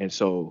 And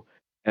so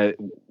uh,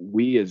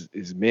 we as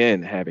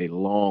men have a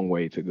long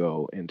way to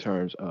go in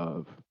terms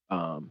of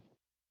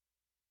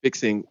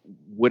fixing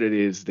what it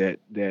is that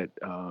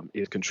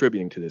is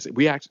contributing to this.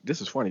 We actually, this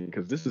is funny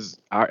because this is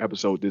our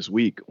episode this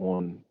week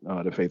on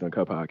the Faith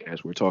Uncut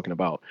podcast. We're talking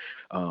about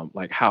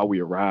like how we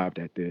arrived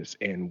at this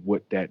and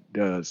what that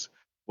does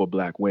for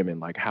black women,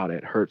 like how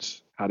that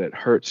hurts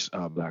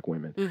black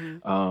women.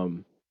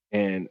 Mm-hmm.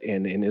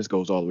 And this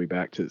goes all the way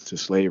back to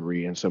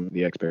slavery and some of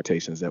the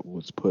expectations that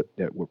were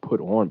put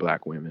on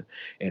black women,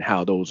 and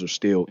how those are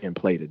still in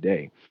play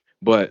today.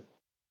 But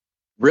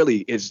really,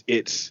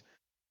 it's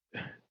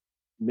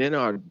men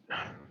are,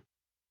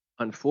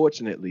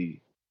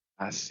 unfortunately,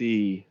 I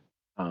see.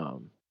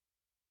 um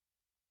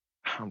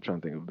I'm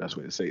trying to think of the best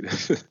way to say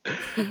this.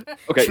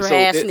 Okay, so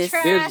Trashness. there's,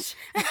 Trash.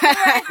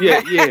 Right.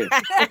 yeah, yeah.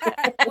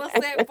 We'll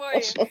say it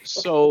for you.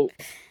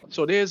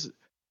 So there's,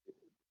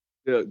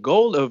 the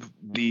goal of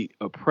the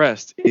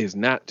oppressed is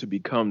not to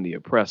become the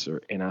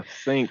oppressor. And I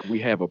think we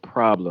have a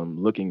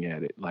problem looking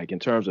at it, like in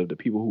terms of the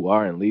people who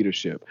are in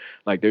leadership,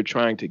 like they're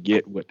trying to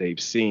get what they've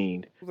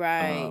seen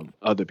Right.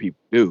 other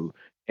people do.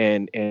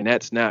 And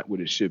that's not what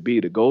it should be.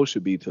 The goal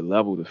should be to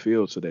level the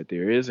field so that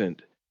there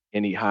isn't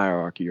any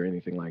hierarchy or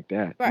anything like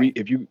that. We, Right.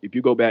 if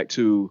you go back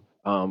to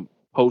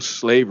post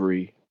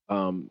slavery,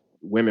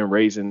 women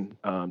raising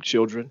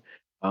children,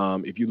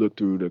 if you look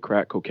through the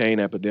crack cocaine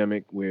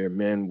epidemic, where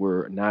men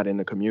were not in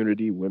the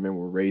community, women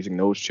were raising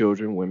those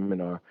children. Women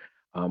are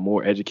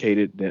more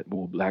educated than,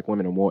 well, black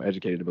women are more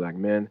educated than black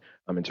men,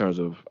 in terms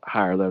of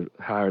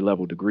higher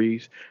level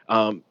degrees.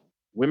 Um,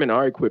 Women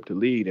are equipped to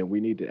lead, and we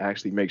need to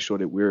actually make sure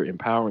that we're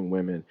empowering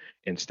women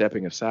and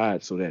stepping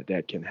aside so that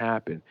that can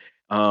happen.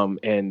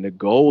 And the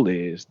goal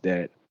is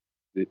that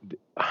th- th-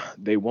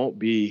 they won't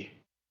be,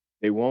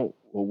 well,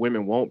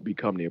 women won't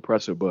become the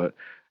oppressor, but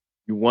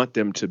you want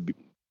them to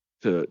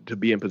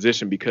be in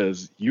position,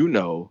 because you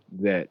know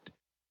that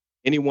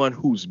anyone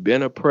who's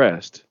been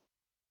oppressed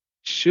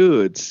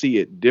should see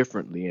it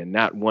differently and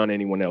not want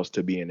anyone else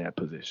to be in that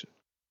position.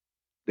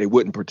 They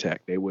wouldn't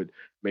protect. They would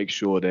make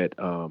sure that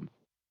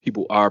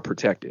people are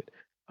protected.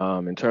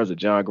 In terms of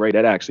John Gray,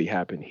 that actually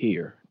happened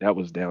here. That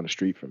was down the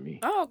street from me.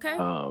 Oh, okay.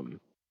 Um,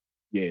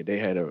 yeah, they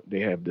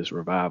have this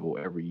revival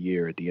every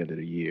year at the end of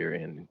the year,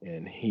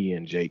 and he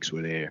and Jakes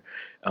were there.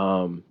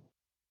 Um,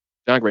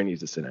 John Gray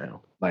needs to sit down.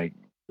 Like,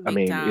 I Big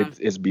mean, time.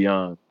 it's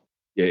beyond,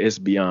 yeah, it's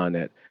beyond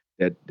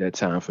that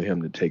time for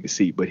him to take a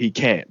seat. But he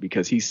can't,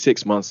 because he's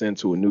 6 months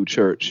into a new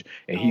church,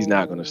 and he's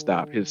not going to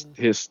stop. His Oh.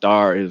 his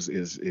star is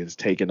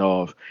taking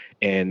off,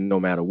 and no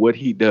matter what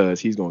he does,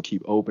 he's going to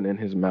keep opening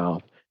his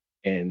mouth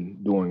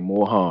and doing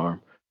more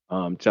harm.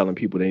 Telling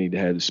people they need to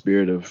have the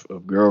spirit of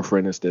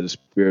girlfriend instead of the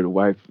spirit of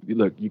wife.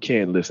 Look, you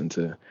can't listen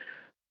to.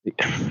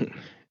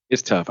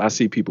 It's tough. I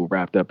see people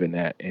wrapped up in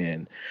that,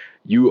 and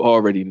you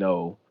already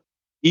know,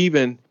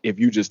 even if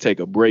you just take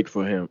a break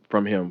from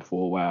him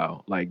for a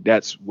while, like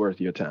that's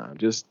worth your time.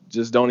 Just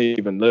don't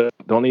even look,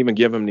 don't even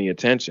give him the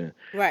attention,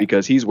 Right.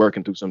 because he's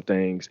working through some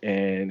things,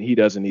 and he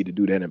doesn't need to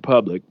do that in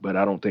public, but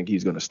I don't think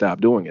he's going to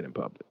stop doing it in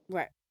public.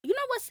 Right. You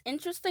know what's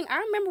interesting? I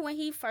remember when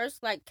he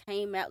first like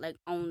came out like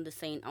on the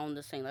scene,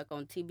 like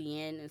on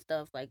TBN and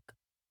stuff, like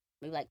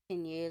maybe like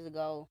 10 years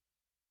ago.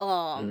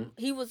 Mhm.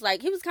 He was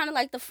kind of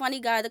like the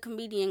funny guy, the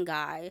comedian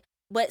guy.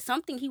 But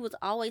something he was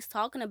always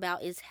talking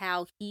about is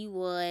how he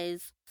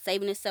was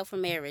saving himself for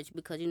marriage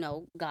because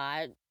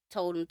God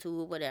told him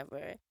to or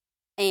whatever,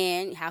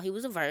 and how he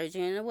was a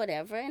virgin or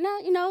whatever. And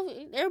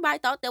everybody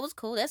thought that was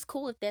cool. That's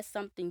cool if that's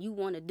something you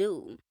want to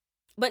do.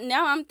 But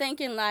now I'm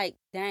thinking like,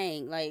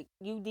 dang, like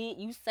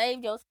you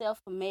saved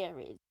yourself for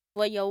marriage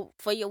for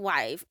your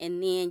wife,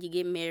 and then you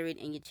get married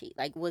and you cheat.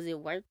 Like, was it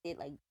worth it?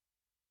 Like,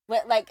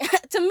 but like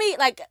to me,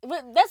 like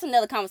that's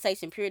another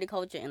conversation, purity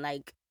culture and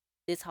like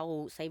this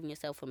whole saving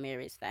yourself for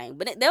marriage thing.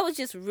 But that was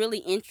just really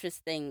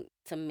interesting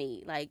to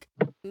me. Like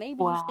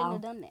maybe you shouldn't have Wow.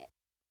 done that.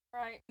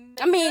 Right.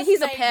 I mean, Just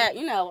he's a maybe. parent,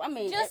 I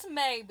mean, Just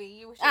maybe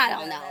you should I have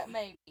don't done know. that.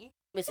 Maybe.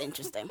 It's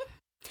interesting.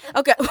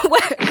 Okay,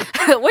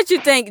 what you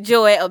think,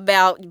 Joy,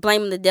 about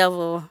blaming the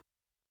devil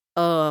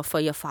for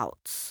your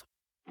faults?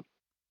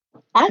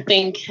 I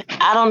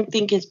don't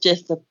think it's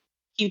just a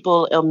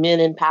people or men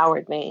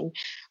empowered thing.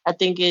 I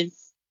think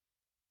it's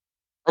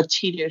a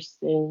cheater's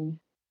thing.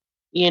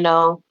 You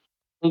know,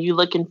 when you're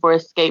looking for a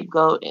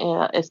scapegoat,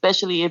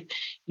 especially if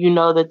you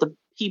know that the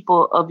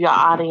people of your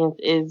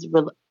audience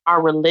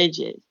are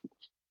religious,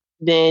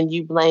 then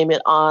you blame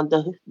it on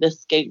the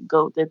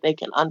scapegoat that they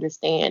can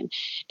understand.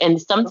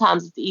 And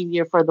sometimes it's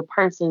easier for the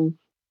person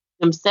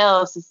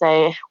themselves to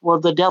say, well,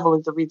 the devil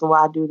is the reason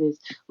why I do this.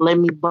 Let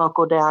me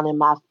buckle down in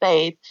my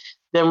faith,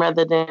 than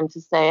rather than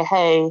to say,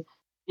 hey,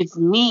 it's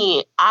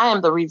me. I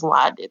am the reason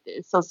why I did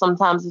this. So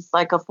sometimes it's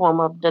like a form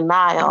of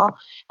denial,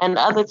 and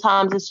other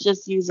times it's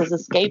just used as a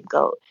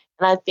scapegoat.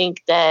 And I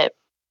think that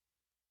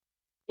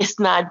it's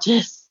not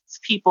just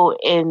people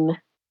in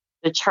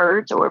the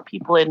church or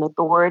people in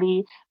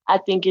authority. I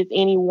think it's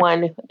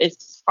anyone,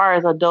 as far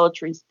as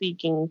adultery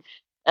speaking,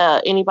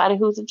 anybody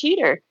who's a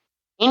cheater.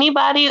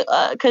 Anybody,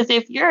 because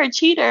if you're a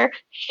cheater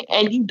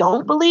and you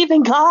don't believe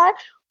in God,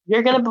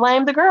 you're going to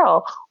blame the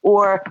girl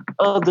or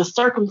the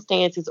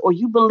circumstances, or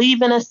you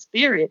believe in a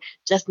spirit,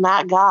 just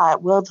not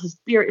God. Well, the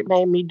spirit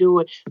made me do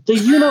it. The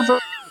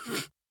universe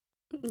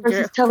Girl.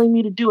 is telling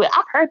me to do it.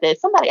 I've heard that.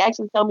 Somebody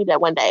actually told me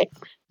that one day.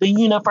 The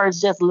universe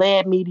just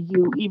led me to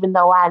you, even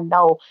though I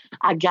know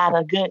I got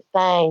a good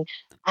thing.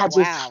 I just,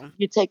 Wow.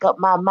 you take up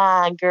my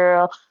mind,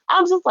 girl.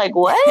 I'm just like,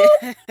 what?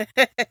 I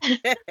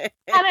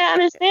didn't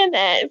understand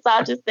that. So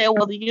I just said,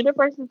 well, the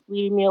universe is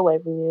leading me away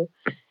from you.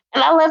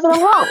 And I left it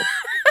alone.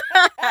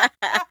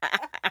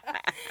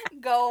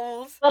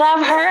 Goals. But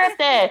I've heard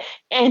that.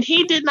 And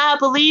he did not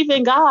believe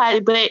in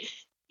God, but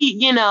He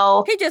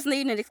just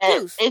need an and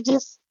excuse. it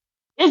just,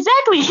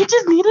 exactly, he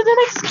just needed an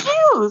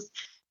excuse.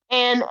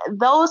 And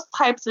those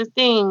types of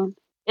things,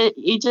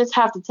 you just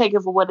have to take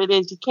it for what it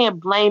is. You can't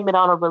blame it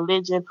on a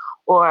religion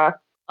or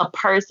a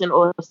person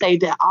or say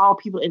that all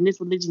people in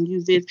this religion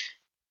use this.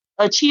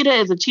 A cheetah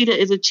is a cheetah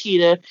is a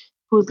cheetah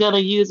who's going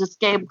to use a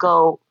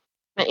scapegoat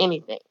for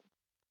anything,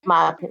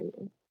 my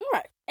opinion.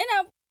 Right.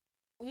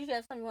 And you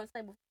got something you want to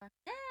say before?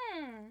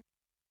 Mm.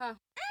 Huh?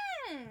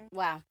 Mm.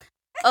 Wow.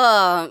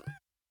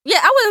 Yeah,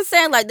 I wasn't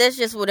saying like that's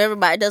just what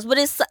everybody does, but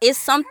it's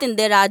something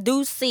that I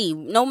do see,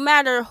 no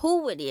matter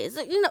who it is.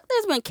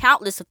 There's been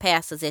countless of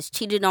pastors that's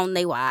cheated on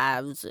their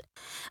wives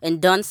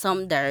and done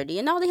something dirty,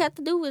 and all they have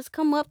to do is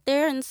come up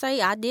there and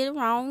say, "I did it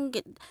wrong,"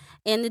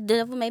 and the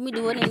devil made me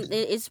do it, and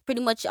it's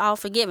pretty much all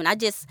forgiven. I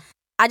just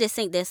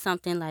think that's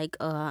something like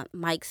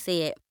Mike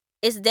said.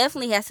 It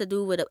definitely has to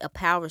do with a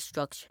power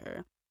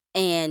structure,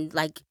 and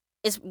like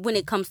it's when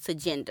it comes to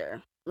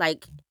gender,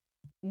 like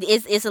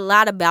it's a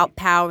lot about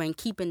power and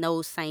keeping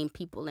those same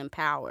people in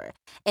power.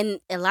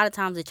 And a lot of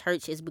times the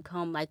church has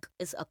become like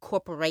it's a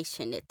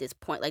corporation at this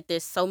point. Like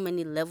there's so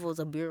many levels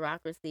of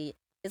bureaucracy.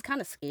 It's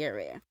kind of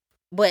scary.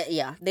 But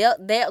yeah,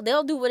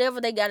 they'll do whatever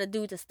they got to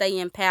do to stay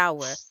in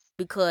power So I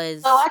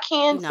because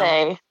can you know.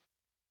 say,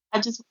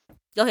 I just,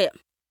 Go ahead.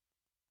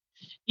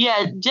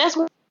 yeah, just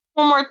one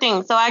more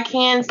thing. So I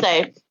can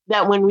say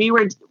that when we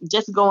were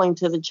just going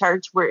to the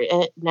church we're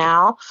at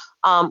now,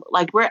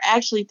 like we're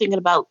actually thinking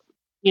about,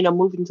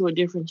 moving to a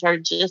different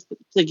church just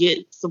to get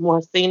some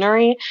more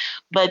scenery.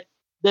 But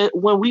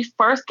when we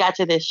first got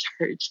to this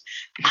church,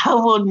 I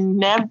will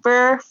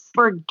never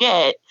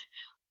forget.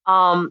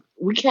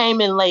 We came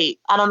in late.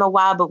 I don't know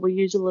why, but we're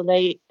usually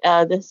late.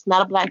 This is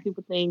not a black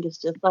people thing. It's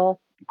just our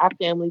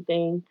family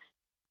thing.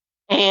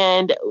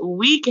 And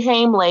we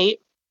came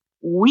late.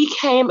 We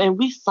came and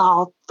we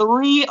saw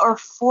 3 or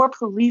 4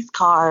 police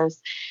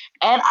cars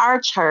at our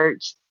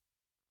church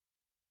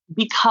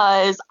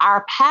because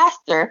our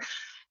pastor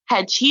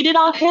had cheated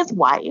on his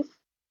wife.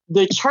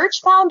 The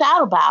church found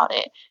out about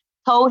it,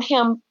 told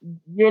him,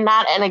 "You're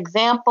not an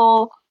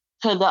example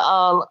to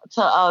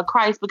the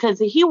Christ," because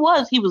he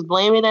was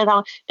blaming it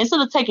on,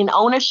 instead of taking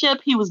ownership,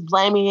 he was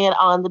blaming it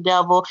on the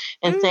devil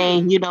and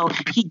saying, he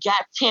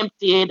got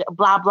tempted,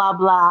 blah blah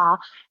blah.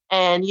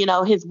 And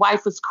his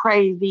wife was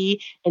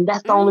crazy, and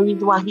that's the only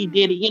reason why he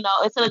did it.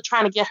 Instead of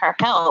trying to get her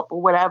help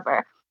or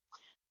whatever.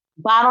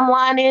 Bottom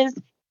line is,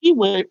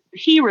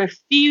 he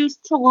refused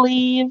to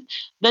leave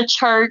the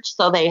church,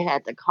 so they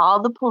had to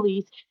call the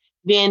police.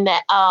 Then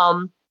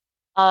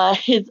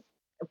his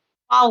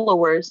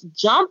followers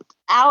jumped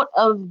out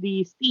of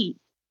the seat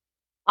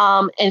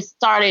and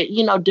started,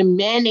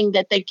 demanding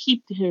that they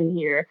keep him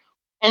here.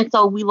 And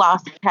so we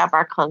lost half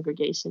our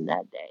congregation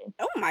that day.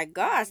 Oh my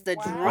gosh, the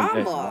Oh man,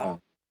 drama. Wow. wow.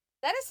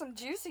 That is some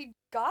juicy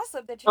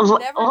gossip that you've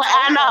never I told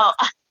us. know.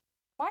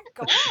 My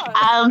gosh.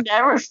 I'll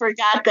never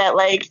forgot that.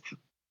 Like,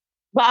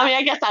 but I mean,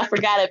 I guess I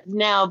forgot it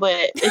now, but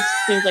it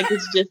seems like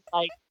it's just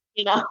like,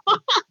 you know.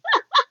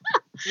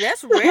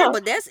 That's rare,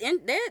 but that's in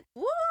that.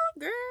 Woo,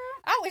 girl.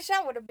 I wish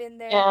I would have been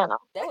there. Yeah.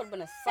 That would have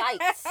been a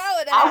sight. I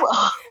would I,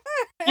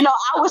 have.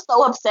 I was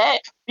so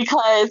upset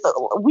because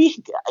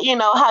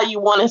how you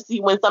want to see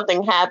when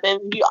something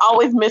happens. You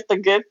always miss the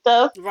good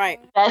stuff. Right.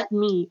 That's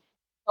me.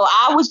 So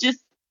I was just,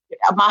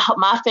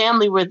 my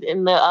family was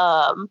in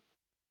the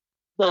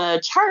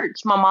church.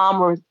 My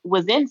mom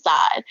was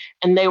inside,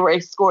 and they were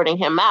escorting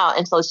him out,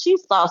 and so she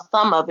saw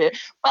some of it.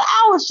 But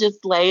I was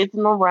just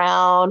lazing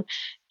around,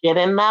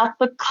 getting out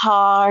the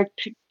car,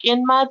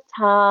 taking my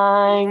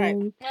time.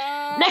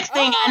 Right. Next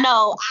thing I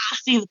know, I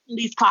see the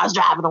police cars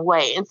driving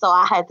away, and so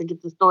I had to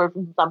get the story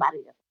from somebody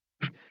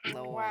else.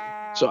 Lord.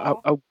 So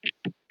Wow.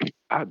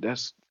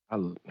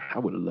 I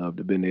would have loved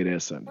to have been there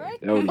that Sunday.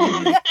 Right? That would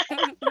have been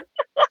me.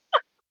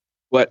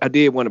 But I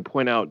did want to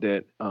point out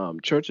that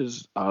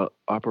churches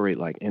operate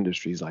like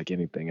industries like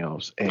anything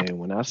else. And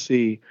when I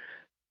see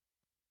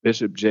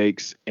Bishop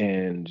Jakes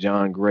and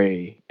John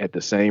Gray at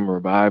the same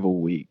revival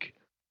week,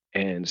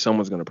 and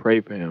someone's going to pray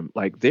for him,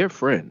 like they're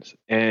friends.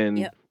 And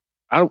Yep.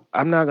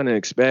 I'm not going to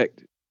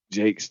expect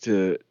Jakes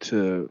to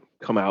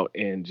come out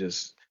and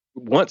just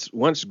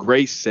once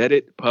Gray said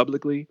it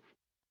publicly,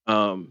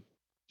 um,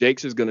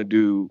 Jakes is going to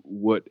do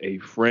what a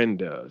friend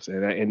does,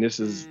 and this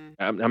is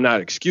I'm not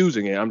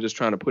excusing it. I'm just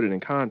trying to put it in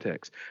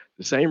context.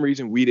 The same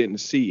reason we didn't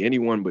see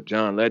anyone but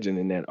John Legend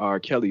in that R.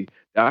 Kelly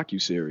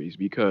docuseries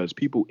because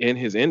people in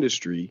his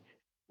industry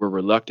were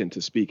reluctant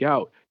to speak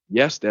out.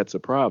 Yes, that's a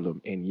problem,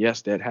 and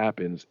yes, that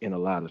happens in a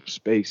lot of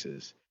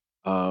spaces.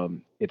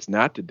 It's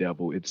not the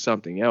devil; it's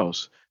something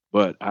else.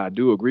 But I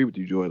do agree with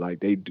you, Joy.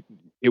 Like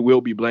it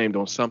will be blamed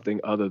on something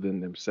other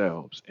than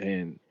themselves,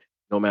 and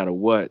no matter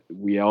what,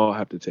 we all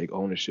have to take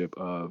ownership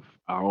of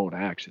our own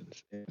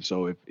actions. And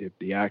so if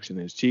the action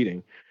is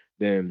cheating,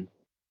 then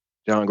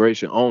John Gray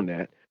should own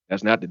that.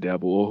 That's not the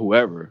devil or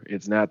whoever.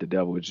 It's not the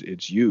devil.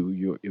 It's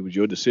you. It was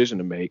your decision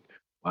to make.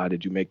 Why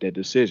did you make that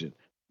decision?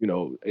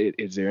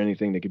 Is there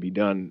anything that could be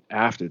done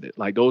after that?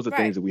 Like those are things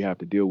Right. that we have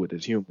to deal with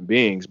as human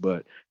beings.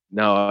 But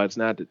no, it's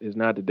not. It's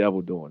not the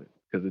devil doing it.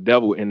 Because the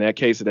devil, in that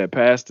case of that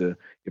pastor,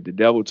 if the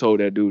devil told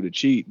that dude to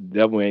cheat, the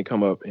devil ain't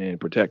come up and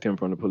protect him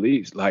from the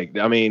police. Like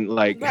I mean,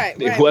 like Right,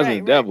 it right, wasn't right, the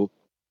right. devil.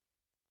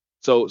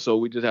 So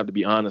we just have to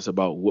be honest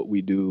about what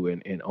we do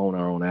and own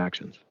our own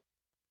actions.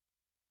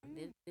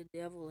 The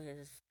devil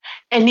is.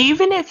 And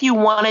even if you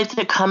wanted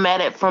to come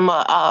at it from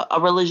a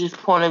religious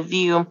point of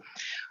view,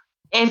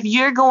 if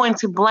you're going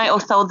to blame,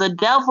 so the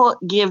devil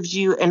gives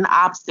you an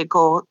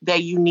obstacle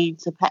that you need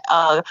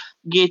to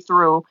get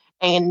through,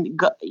 and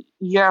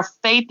your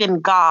faith in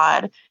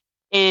God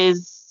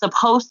is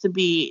supposed to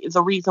be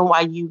the reason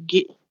why you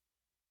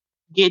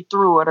get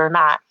through it or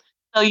not.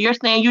 So you're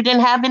saying you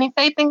didn't have any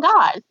faith in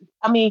God.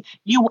 I mean,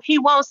 he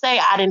won't say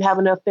I didn't have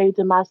enough faith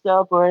in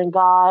myself or in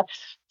God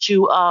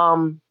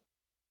to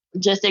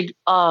just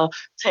to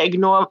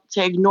ignore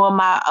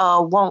my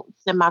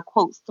wants and my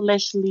quotes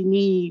fleshly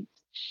needs.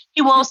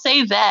 He won't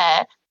say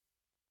that,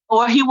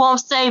 or he won't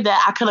say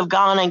that I could have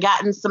gone and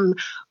gotten some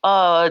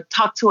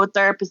talk to a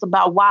therapist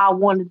about why I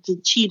wanted to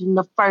cheat in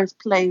the first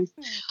place.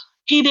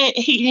 He didn't.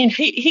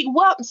 He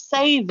won't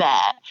say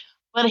that,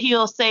 but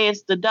he'll say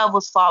it's the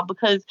devil's fault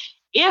because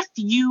if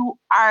you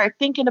are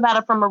thinking about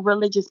it from a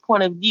religious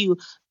point of view,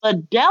 the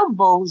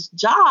devil's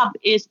job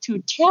is to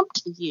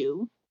tempt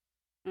you,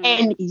 Mm-hmm.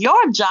 and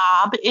your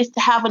job is to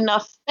have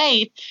enough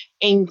faith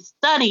and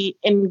study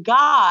in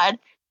God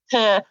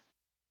to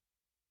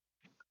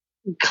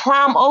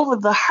climb over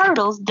the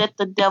hurdles that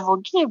the devil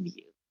give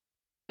you.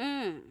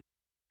 Mm.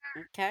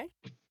 Okay.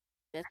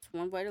 That's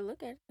one way to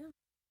look at it.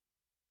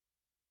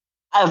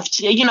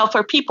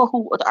 For people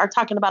who are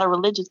talking about a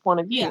religious point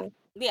of Yeah. view.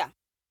 Yeah.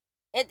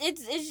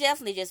 It's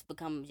definitely just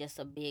become just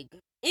a big.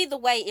 Either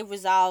way, it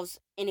resolves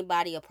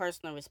anybody a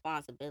personal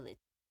responsibility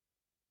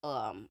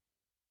um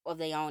of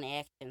their own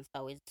actions.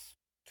 So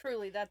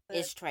Truly, that's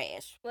it's it.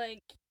 trash. Like,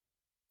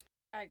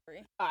 I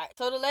agree. All right.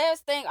 So the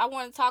last thing I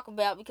want to talk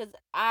about, because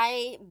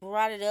I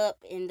brought it up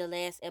in the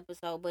last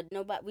episode, but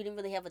we didn't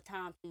really have a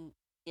time to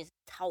just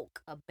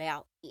talk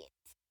about it.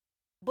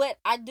 But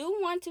I do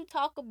want to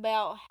talk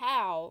about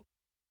how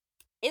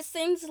it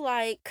seems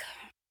like,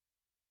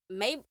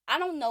 maybe I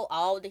don't know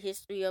all the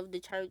history of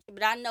the church,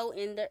 but I know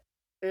in the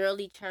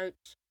early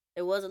church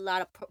there was a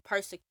lot of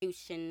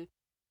persecution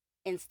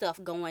and stuff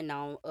going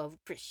on of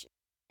Christians.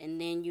 And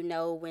then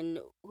when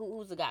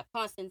who's the guy,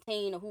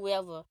 Constantine or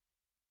whoever,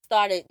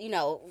 started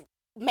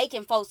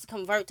making folks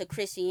convert to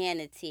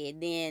Christianity,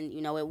 then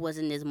it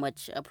wasn't as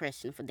much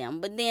oppression for them.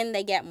 But then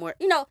they got more.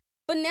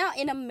 But now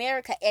in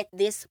America at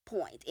this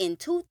point in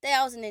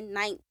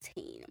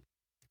 2019,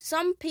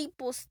 some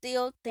people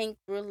still think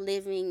we're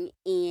living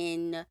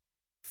in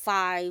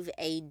 5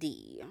 AD,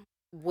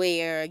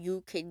 where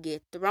you could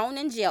get thrown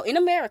in jail in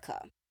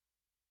America,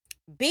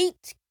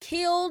 beat,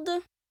 killed,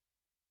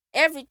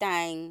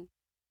 everything,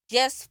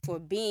 just for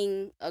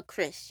being a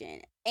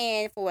Christian.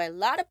 And for a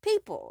lot of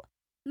people,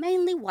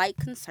 mainly white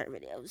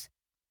conservatives,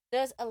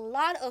 there's a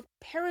lot of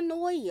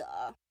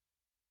paranoia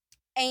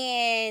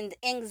and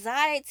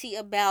anxiety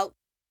about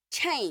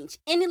change.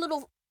 Any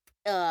little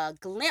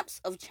glimpse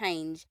of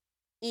change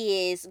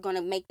is going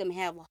to make them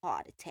have a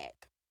heart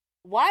attack.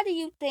 Why do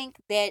you think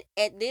that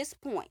at this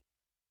point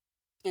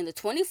in the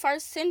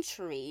 21st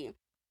century,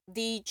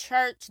 the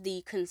church,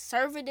 the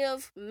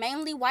conservative,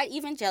 mainly white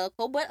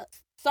evangelical, but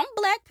some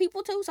black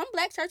people too, some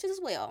black churches as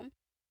well,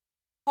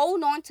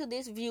 hold on to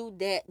this view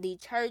that the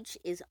church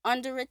is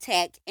under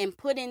attack and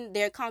putting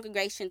their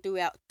congregation through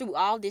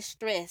all this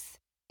stress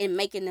and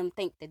making them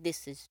think that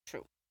this is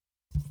true?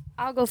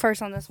 I'll go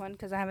first on this one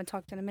because I haven't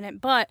talked in a minute,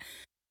 but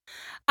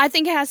I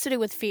think it has to do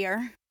with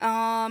fear.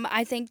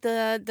 I think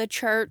the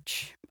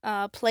church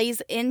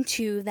plays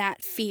into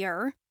that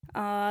fear.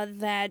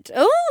 That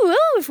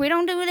if we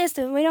don't do this,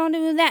 if we don't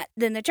do that,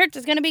 then the church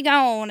is gonna be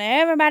gone.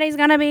 Everybody's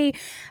gonna be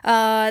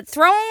thrown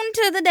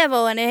to the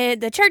devil,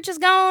 and the church is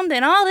gone.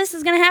 Then all this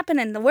is gonna happen,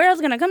 and the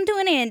world's gonna come to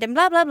an end, and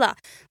blah blah blah.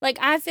 Like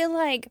I feel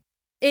like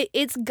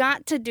it's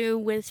got to do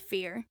with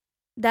fear.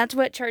 That's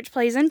what church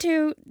plays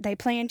into. They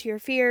play into your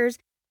fears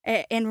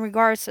in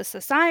regards to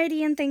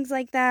society and things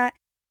like that.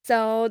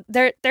 So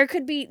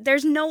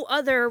there's no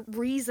other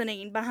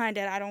reasoning behind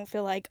it, I don't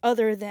feel like,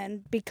 other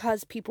than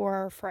because people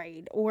are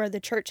afraid or the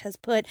church has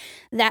put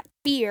that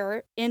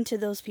fear into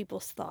those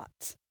people's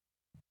thoughts.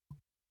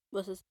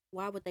 Why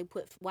do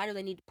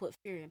they need to put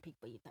fear in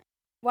people, you think?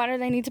 Why do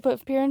they need to put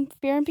fear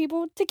in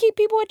people? To keep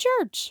people at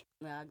church.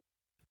 Well,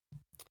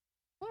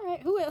 all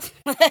right, who else?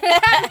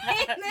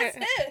 That's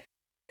it.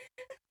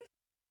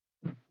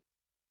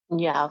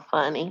 Yeah,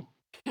 funny.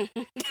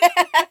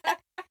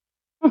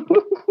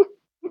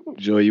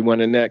 Joy, you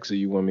want it next, or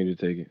you want me to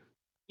take it?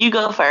 You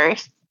go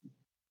first.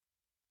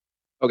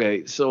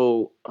 Okay,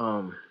 so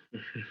uh,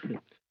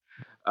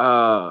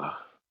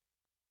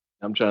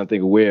 I'm trying to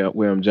think of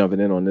where I'm jumping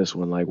in on this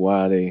one. Like,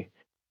 why they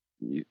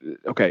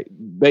Okay,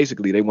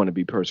 basically they want to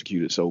be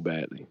persecuted so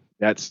badly.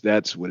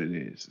 That's what it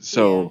is. Yeah.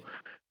 So,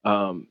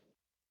 um,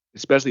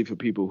 especially for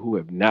people who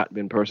have not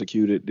been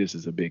persecuted, this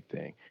is a big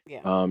thing.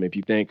 Yeah. If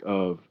you think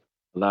of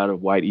a lot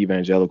of white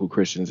evangelical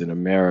Christians in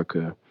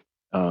America,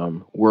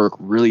 work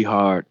really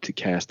hard to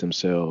cast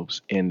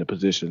themselves in the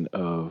position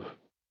of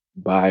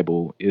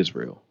Bible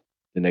Israel,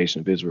 the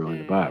nation of Israel in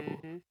the Bible.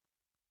 Hmm.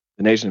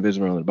 The nation of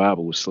Israel in the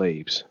Bible was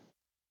slaves.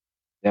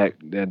 That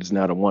is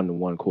not a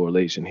one-to-one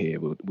correlation here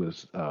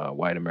with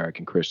white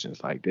American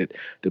Christians. Like that,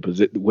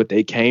 what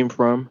they came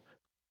from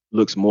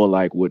looks more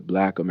like what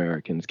Black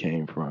Americans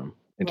came from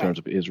in Right. terms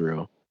of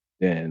Israel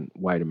than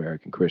white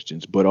American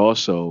Christians. But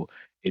also,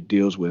 it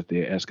deals with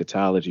their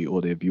eschatology or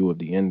their view of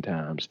the end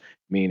times,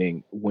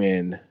 meaning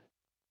when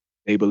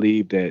they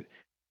believe that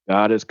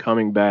God is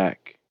coming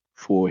back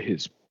for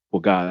his for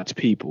God's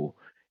people,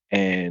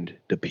 and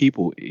the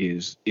people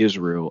is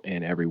Israel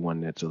and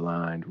everyone that's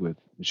aligned with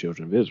the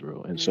children of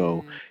Israel. And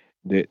so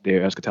Mm.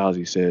 their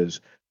eschatology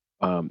says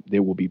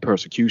there will be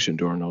persecution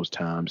during those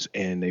times,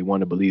 and they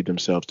want to believe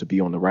themselves to be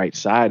on the right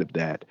side of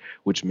that,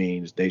 which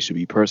means they should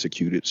be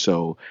persecuted.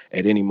 So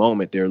at any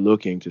moment, they're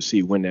looking to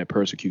see when that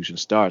persecution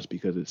starts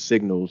because it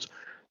signals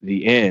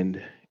the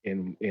end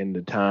in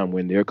the time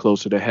when they're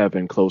closer to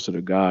heaven, closer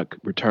to God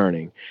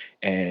returning,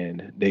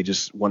 and they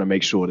just want to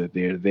make sure that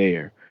they're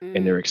there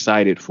and they're Mm.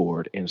 excited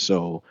for it, and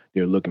so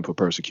they're looking for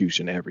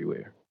persecution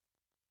everywhere.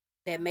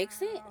 That makes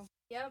sense.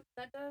 Yep,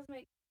 that does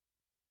make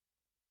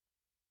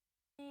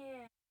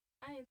sense.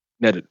 I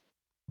Now,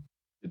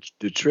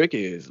 the trick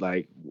is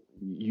like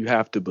you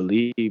have to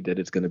believe that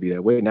it's going to be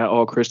that way. Not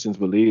all Christians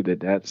believe that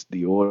that's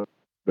the order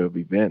of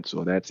events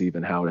or that's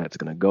even how that's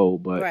going to go.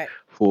 But Right.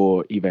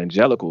 for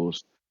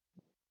evangelicals,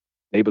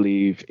 they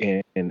believe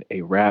in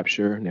a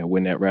rapture. Now,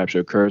 when that rapture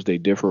occurs, they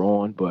differ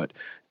on, but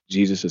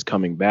Jesus is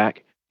coming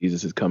back.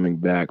 Jesus is coming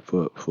back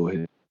for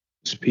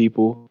his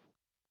people,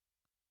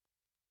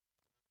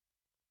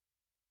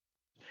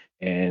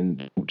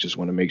 and just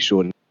want to make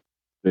sure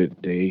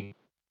that they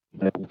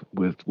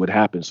with what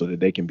happens so that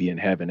they can be in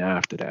heaven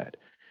after that.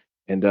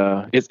 And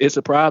it's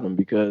a problem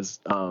because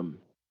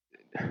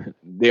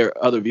there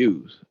are other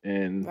views,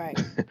 and Right.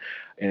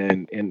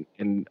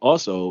 and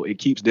also it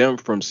keeps them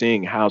from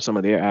seeing how some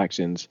of their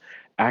actions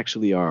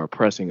actually are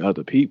oppressing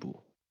other people.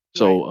 Right.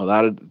 So a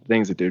lot of the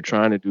things that they're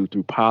trying to do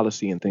through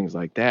policy and things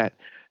like that,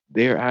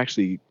 they're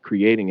actually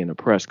creating an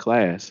oppressed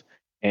class,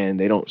 and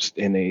they don't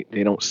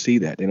see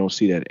that. They don't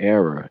see that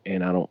error,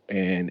 and I don't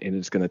and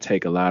it's going to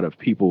take a lot of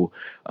people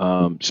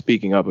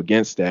speaking up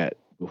against that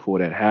before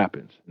that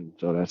happens. And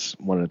so that's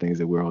one of the things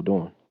that we're all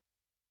doing.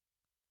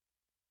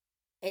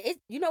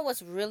 You know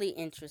what's really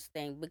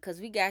interesting because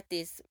we got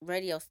this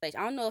radio station.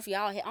 I don't know if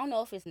I don't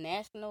know if it's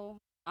national.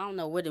 I don't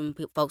know where them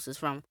folks is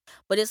from,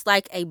 but it's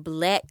like a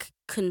black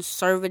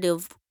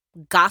conservative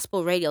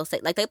gospel radio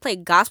station. Like they play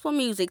gospel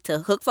music to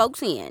hook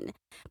folks in,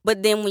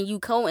 but then when you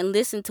go and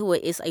listen to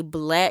it, it's a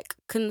black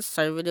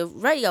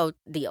conservative radio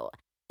deal,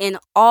 and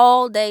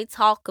all they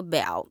talk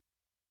about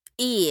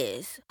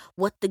is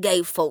what the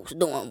gay folks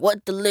doing,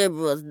 what the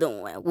liberals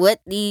doing,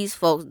 what these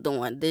folks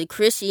doing. The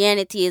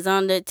Christianity is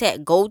under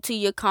attack. Go to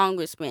your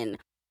congressman.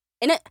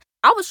 And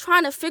I was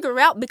trying to figure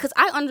out because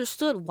I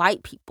understood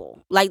white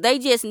people. Like they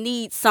just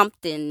need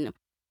something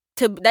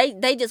to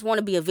they just want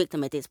to be a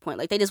victim at this point.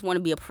 Like they just want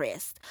to be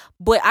oppressed.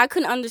 But I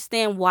couldn't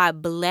understand why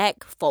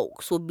black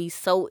folks would be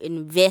so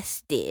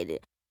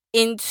invested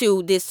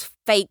into this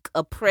fake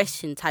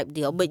oppression type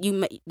deal. But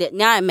that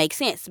now it makes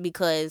sense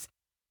because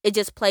it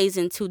just plays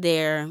into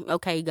their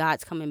okay,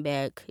 God's coming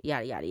back,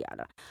 yada yada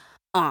yada.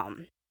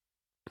 Um,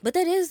 but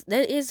that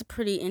is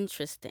pretty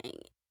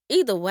interesting.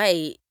 Either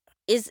way,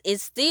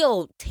 it's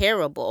still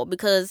terrible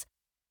because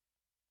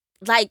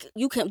like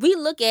we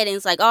look at it and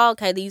it's like, oh,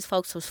 okay, these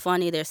folks was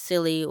funny, they're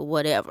silly or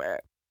whatever.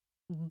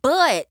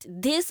 But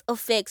this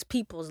affects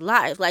people's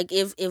lives. Like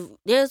if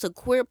there's a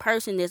queer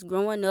person that's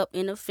growing up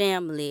in a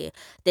family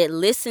that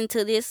listen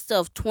to this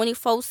stuff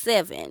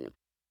 24/7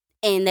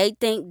 and they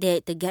think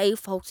that the gay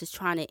folks is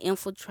trying to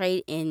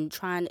infiltrate and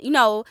trying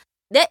to,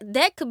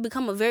 that could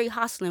become a very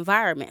hostile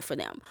environment for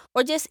them.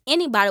 Or just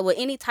anybody with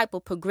any type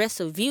of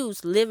progressive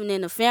views living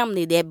in a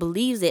family that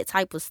believes that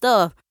type of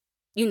stuff,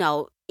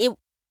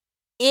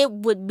 it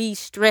would be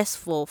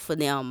stressful for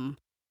them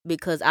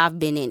because I've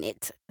been in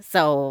it.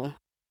 So,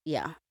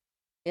 yeah,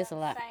 it's a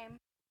lot.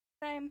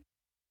 same.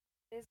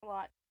 It's a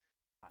lot.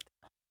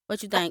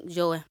 What you think,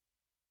 Joy?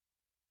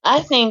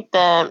 I think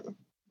that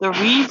the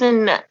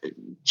reason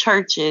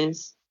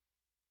churches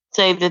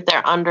say that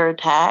they're under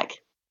attack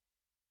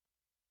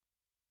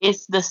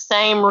is the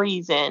same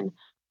reason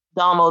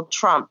Donald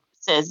Trump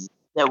says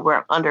that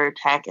we're under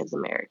attack as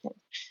Americans.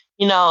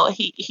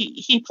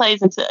 He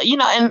plays into,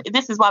 and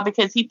this is why,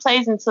 because he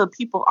plays into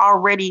people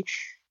already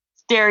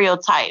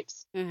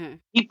stereotypes. Mm-hmm.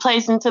 He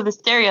plays into the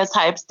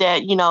stereotypes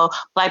that,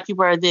 black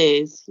people are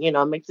this,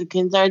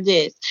 Mexicans are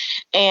this.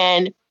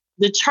 And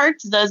the church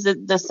does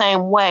it the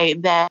same way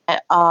that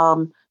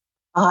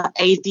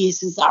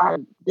atheists are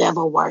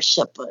devil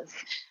worshippers.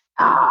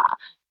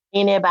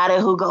 Anybody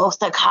who goes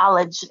to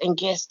college and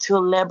gets too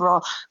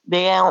liberal,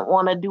 they don't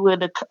want to do it.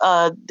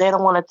 They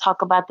don't want to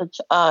talk about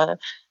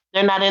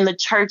they're not in the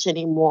church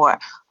anymore.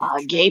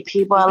 That's Gay right.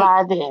 people are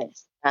like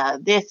this.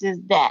 This is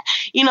that.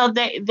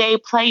 They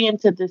play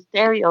into the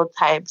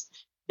stereotypes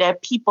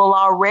that people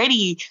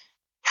already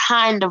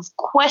kind of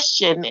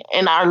question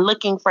and are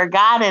looking for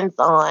guidance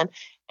on.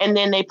 And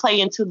then they play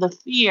into the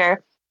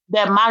fear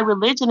that my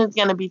religion is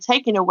going to be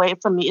taken away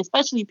from me,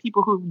 especially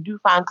people who do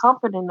find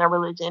comfort in their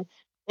religion.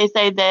 They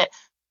say that,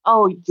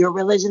 oh, your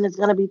religion is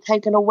going to be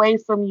taken away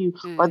from you, or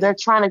Mm-hmm. they're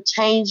trying to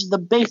change the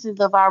basis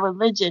of our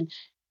religion.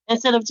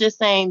 Instead of just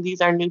saying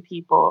these are new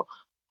people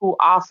who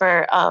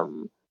offer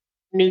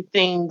new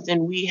things,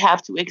 and we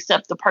have to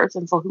accept the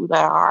person for who they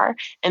are,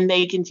 and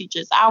they can teach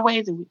us our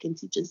ways and we can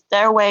teach us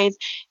their ways,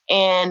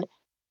 and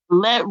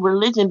let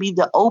religion be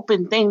the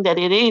open thing that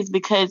it is.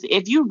 Because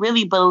if you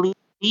really believe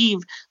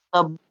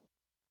the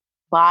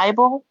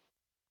Bible,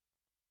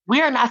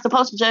 we are not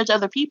supposed to judge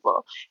other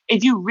people.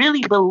 If you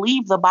really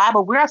believe the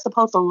Bible, we are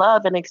supposed to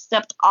love and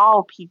accept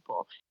all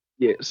people.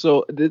 Yeah,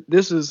 so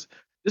this is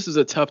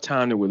a tough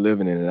time that we're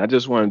living in, and I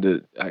just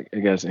wanted to, I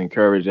guess,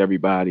 encourage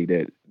everybody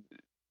that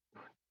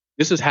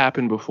this has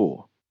happened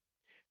before.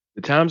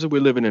 The times that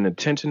we're living in, the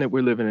tension that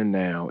we're living in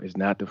now, is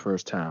not the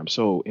first time.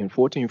 So in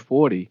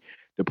 1440,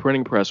 the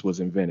printing press was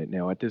invented.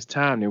 Now at this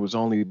time, there was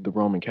only the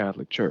Roman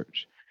Catholic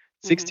Church.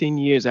 Mm-hmm. 16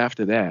 years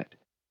after that,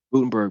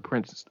 Gutenberg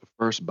prints the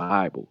first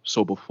Bible.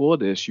 So before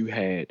this, you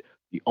had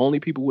the only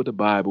people with the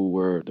Bible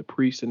were the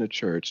priests in the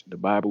church. The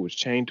Bible was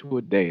chained to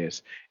a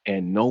dais,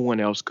 and no one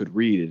else could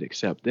read it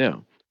except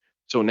them.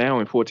 So now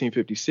in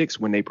 1456,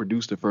 when they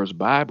produced the first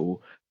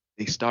Bible,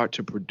 they start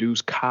to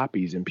produce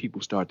copies and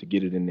people start to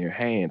get it in their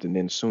hands. And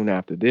then soon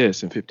after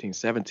this, in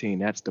 1517,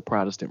 that's the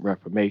Protestant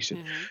Reformation.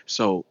 Mm-hmm.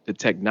 So the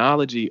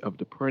technology of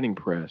the printing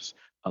press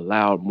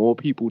allowed more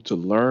people to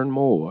learn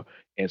more.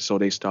 And so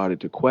they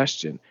started to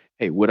question,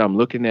 hey, what I'm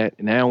looking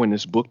at now in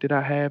this book that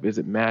I have, is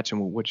it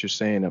matching with what you're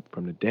saying up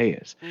from the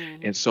dais?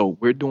 Mm-hmm. And so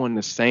we're doing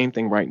the same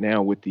thing right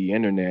now with the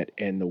internet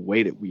and the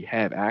way that we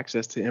have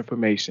access to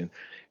information.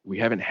 We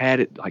haven't had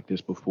it like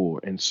this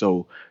before. And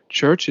so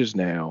churches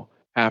now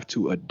have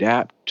to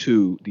adapt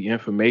to the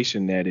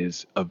information that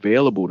is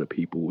available to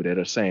people that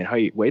are saying,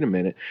 hey, wait a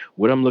minute,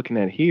 what I'm looking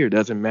at here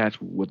doesn't match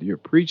with what you're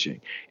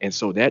preaching. And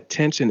so that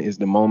tension is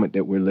the moment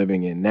that we're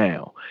living in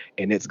now.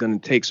 And it's going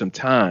to take some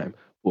time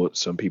for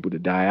some people to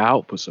die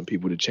out, for some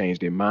people to change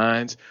their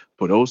minds,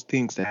 for those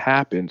things to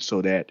happen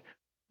so that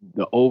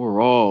the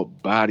overall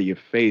body of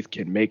faith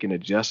can make an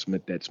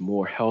adjustment that's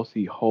more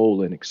healthy,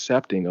 whole, and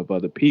accepting of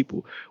other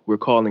people. We're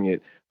calling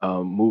it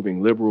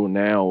moving liberal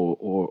now,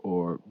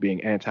 or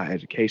being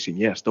anti-education.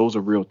 Yes, those are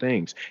real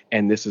things,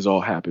 and this has all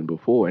happened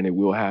before, and it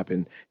will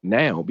happen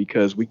now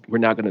because we're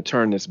not going to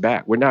turn this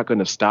back. We're not going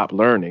to stop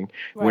learning.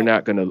 We're Right.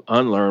 not going to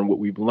unlearn what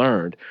we've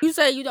learned. You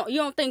say you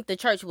don't think the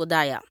church will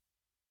die out.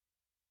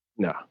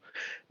 No,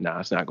 no,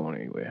 it's not going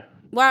anywhere.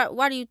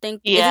 Why do you think?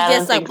 Is Yeah, it I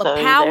just don't like think a so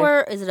either.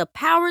 power? Is it a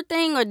power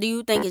thing, or do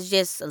you think it's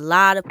just a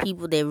lot of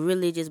people that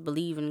really just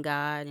believe in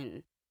God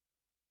and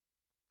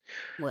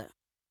what?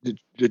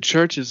 The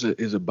church is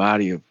a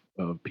body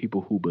of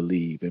people who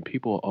believe, and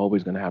people are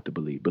always going to have to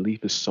believe.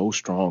 Belief is so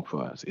strong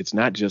for us. It's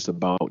not just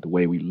about the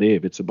way we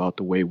live, it's about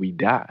the way we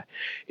die.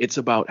 It's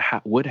about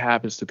what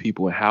happens to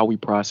people and how we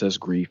process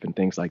grief and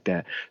things like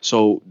that.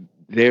 So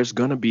there's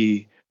going to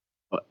be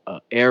a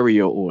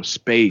area or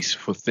space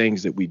for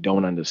things that we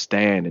don't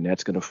understand, and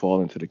that's going to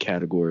fall into the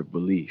category of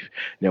belief.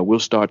 Now we'll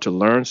start to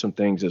learn some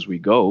things as we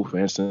go. For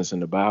instance, in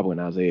the Bible, in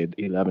Isaiah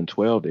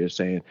 11:12, they're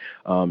saying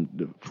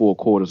the 4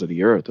 quarters of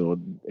the earth,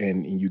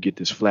 and you get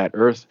this flat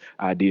earth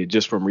idea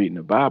just from reading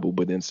the Bible.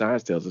 But then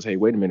science tells us, hey,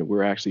 wait a minute,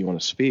 we're actually on a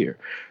sphere.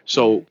 Mm-hmm.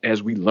 So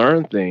as we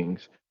learn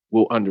things,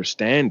 we'll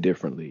understand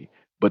differently,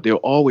 but there'll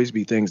always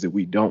be things that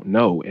we don't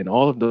know, and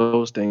all of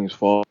those things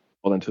fall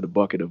into the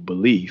bucket of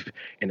belief,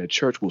 and the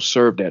church will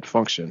serve that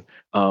function.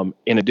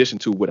 In addition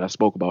to what I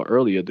spoke about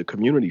earlier, the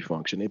community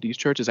function. If these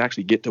churches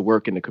actually get to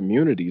work in the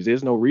communities,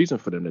 there's no reason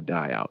for them to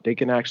die out. They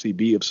can actually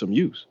be of some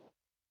use.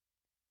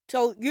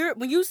 So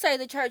when you say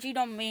the church, you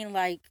don't mean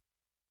like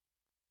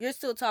you're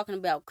still talking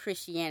about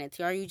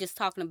Christianity, or are you just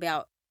talking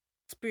about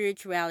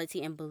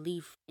spirituality and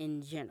belief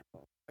in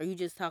general? Are you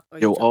just talk? Are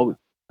There you will talking always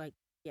about like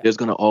yeah, There's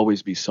going to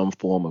always be some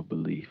form of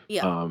belief,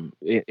 yeah,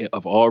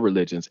 of all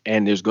religions,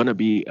 and there's going to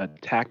be a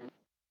tactical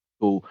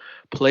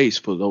place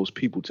for those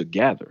people to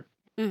gather.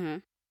 mm-hmm,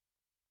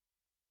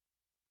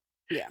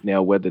 yeah,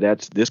 Now, whether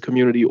that's this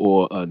community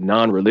or a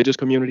non-religious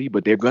community,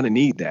 but they're going to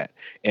need that,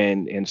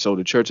 and so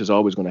the church is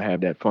always going to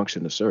have that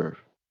function to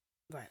serve.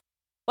 right.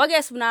 Well, I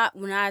guess when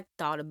I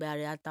thought about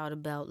it, I thought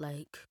about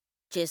like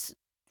just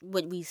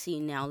what we see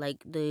now, like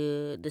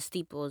the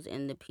steeples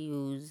and the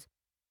pews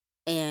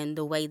and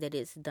the way that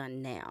it's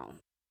done now,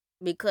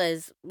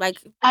 because like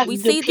we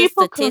The see the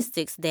people could.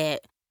 statistics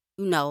that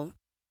you know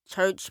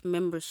church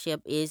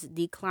membership is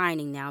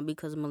declining now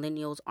because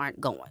millennials aren't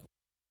going. Right.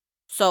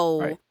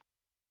 So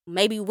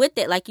maybe with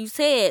that, like you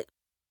said,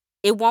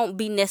 it won't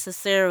be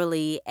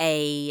necessarily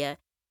a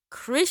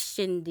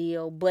Christian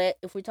deal, but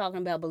if we're talking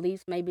about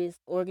beliefs, maybe it's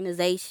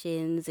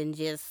organizations and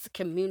just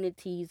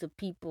communities of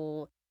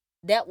people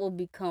that will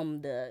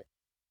become the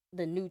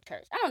new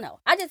church. I don't know.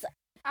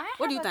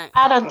 What do you think?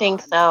 I don't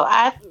think so.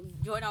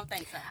 Joy don't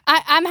think so.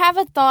 I have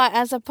a thought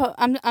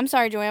I'm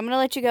sorry, Joy. I'm going to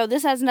let you go.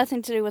 This has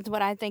nothing to do with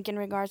what I think in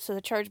regards to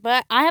the church,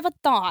 but I have a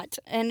thought,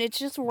 and it's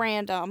just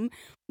random.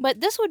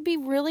 But this would be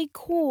really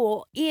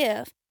cool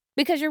if,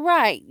 because you're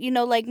right,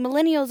 like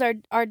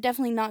millennials are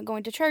definitely not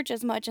going to church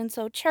as much, and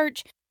so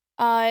church,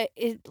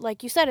 is,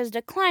 like you said, is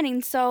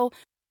declining. So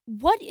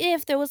what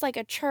if there was like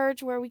a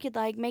church where we could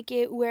like make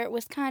it where it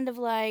was kind of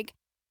like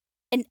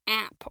an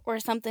app or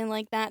something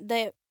like that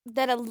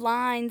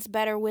aligns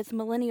better with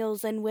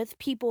millennials and with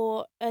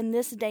people in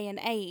this day and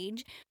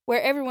age,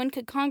 where everyone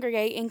could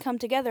congregate and come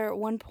together at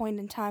one point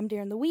in time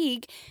during the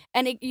week,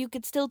 and you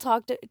could still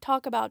talk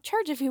about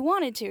church if you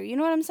wanted to. You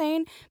know what I'm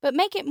saying? But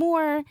make it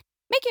more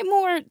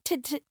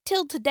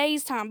till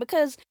today's time,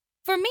 because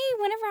for me,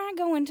 whenever I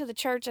go into the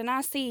church and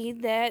I see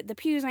that the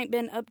pews ain't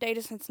been updated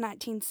since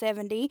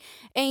 1970,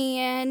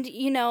 and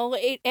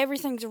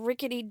everything's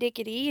rickety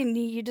dickety, and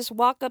you just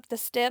walk up the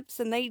steps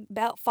and they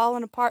about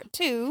falling apart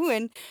too,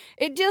 and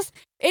it just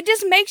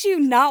makes you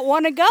not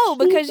want to go,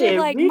 because you're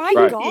like, my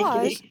Right.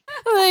 gosh,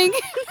 like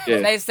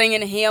Yeah. They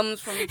singing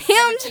hymns from Hymns.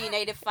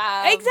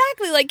 1785.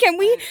 exactly, like can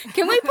we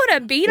put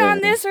a beat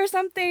on this or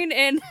something?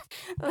 And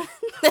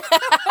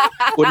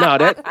Well, no,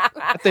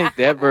 I think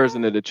that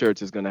version of the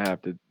church is gonna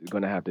have to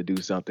do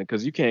something,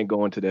 because you can't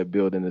go into that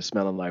building and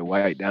smelling like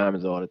white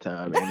diamonds all the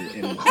time,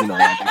 and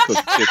like they cook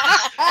chicken.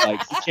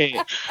 Like you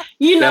can't.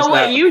 You know That's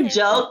what? not. You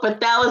joke, but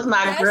that was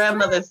my That's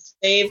grandmother's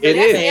favorite It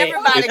is. thing.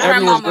 Everybody's It's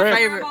everyone's grandmama's grandma.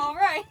 favorite.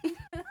 right.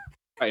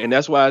 Right, and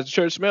that's why the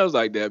church smells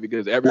like that,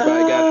 because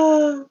everybody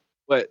got it.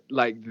 But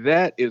like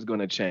that is going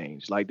to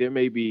change. Like there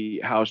may be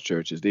house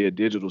churches, there are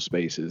digital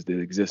spaces that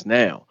exist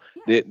now.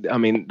 I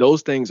mean,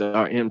 those things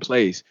are in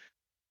place.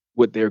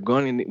 What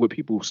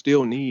people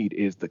still need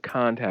is the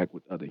contact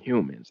with other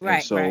humans, and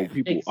Right, so right.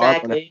 people are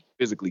going to Exactly.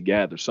 physically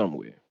gather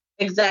somewhere.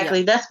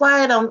 Exactly. That's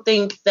why I don't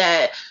think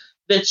that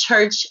the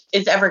church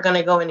is ever going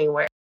to go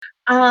anywhere.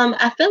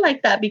 I feel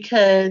like that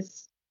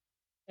because,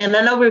 and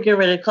I know we're getting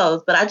ready to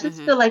close, but I just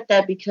Mhm. feel like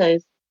that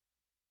because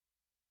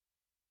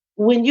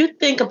when you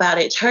think about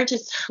it, church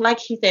is, like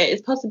he said, it's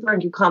supposed to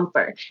bring you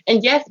comfort.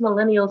 And yes,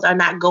 millennials are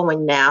not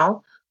going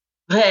now,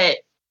 but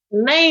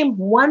name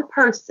one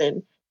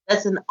person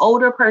that's an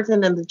older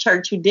person in the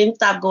church who didn't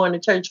stop going to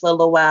church for a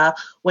little while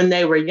when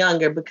they were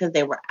younger because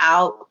they were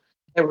out,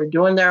 they were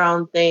doing their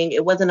own thing.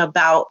 It wasn't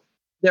about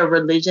their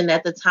religion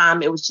at the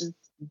time. It was just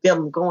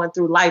them going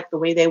through life the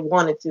way they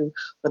wanted to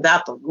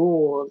without the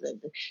rules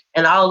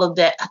and all of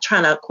that,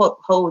 trying to quote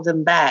hold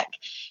them back.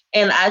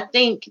 And I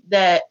think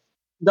that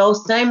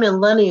those same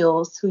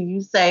millennials who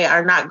you say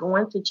are not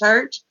going to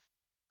church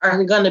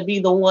are going to be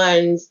the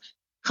ones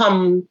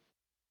come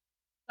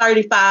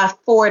 35,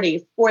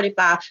 40,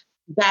 45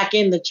 back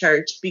in the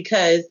church,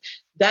 because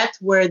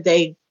that's where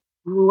they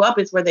grew up,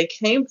 it's where they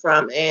came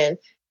from. And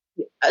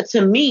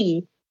to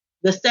me,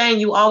 the saying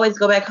you always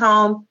go back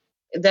home,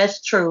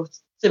 that's true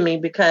to me,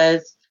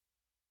 because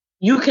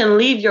you can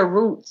leave your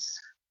roots.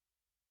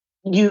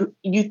 You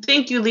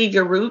think you leave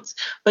your roots,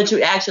 but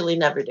you actually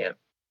never do.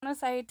 Want to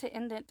say to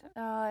end it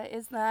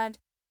is that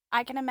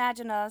I can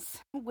imagine us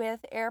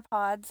with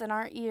AirPods in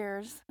our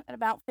ears at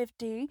about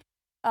 50,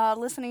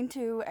 listening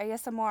to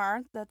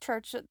ASMR, the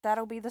church,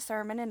 that'll be the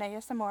sermon in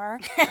ASMR,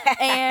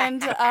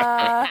 and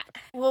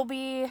we'll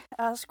be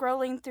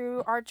scrolling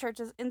through our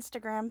church's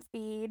Instagram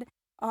feed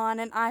on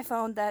an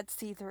iPhone that's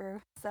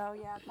see-through. So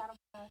yeah, that'll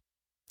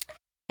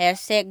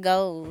Hashtag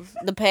goals.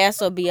 The past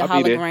will be a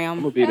I'll be there. I'm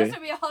hologram gonna be has there.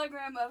 to be a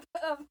hologram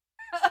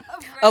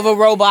of a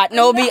robot.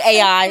 No, it'll be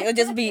AI. It'll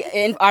just be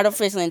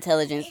artificial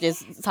intelligence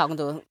just talking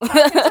to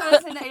talking to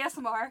us in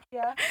ASMR.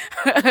 Yeah.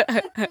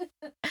 him.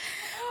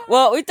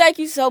 Well, we thank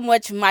you so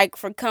much, Mike,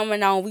 for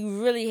coming on. We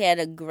really had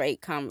a great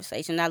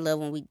conversation. I love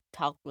when we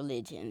talk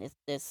religion.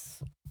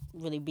 It's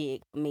really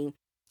big for me.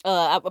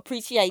 I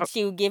appreciate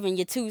you giving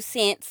your 2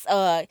 cents.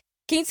 Can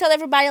you tell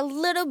everybody a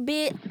little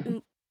bit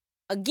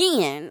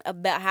again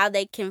about how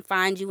they can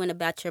find you and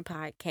about your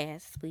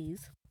podcast,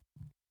 please?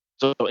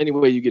 So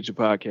anywhere you get your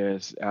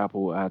podcasts,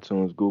 Apple,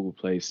 iTunes, Google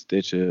Play,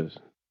 Stitcher,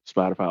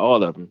 Spotify,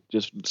 all of them,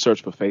 just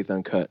search for Faith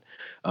Uncut.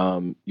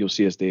 You'll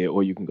see us there,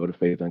 or you can go to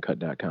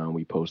faithuncut.com.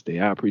 We post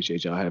there. I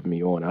appreciate y'all having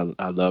me on.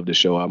 I love the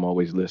show. I'm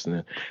always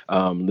listening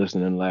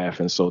and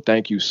laughing. So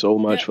thank you so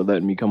much for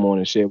letting me come on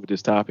and share with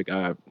this topic.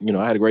 I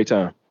had a great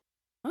time.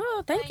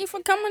 Oh, thank you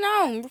for coming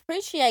on.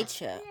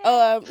 Appreciate you.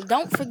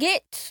 Don't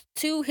forget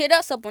to hit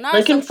us up on our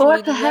Looking social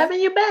forward to media.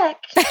 having you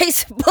back.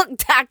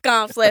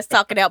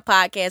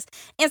 Facebook.com/TalkItOutPodcast,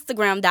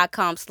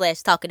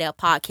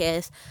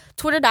 Instagram.com/TalkItOutPodcast,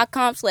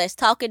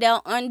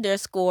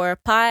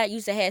 Twitter.com/TalkItOut_pod.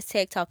 Use the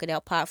hashtag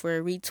TalkItOutPod for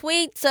a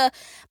retweet.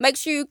 Make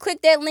sure you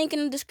click that link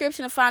in the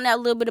description to find out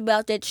a little bit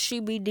about that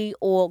CBD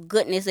oil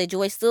goodness that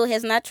Joy still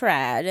has not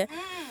tried.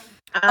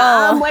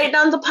 I'm waiting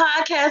on the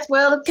podcast.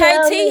 Well, to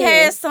tell KT me.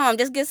 has some.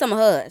 Just get some of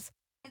hers.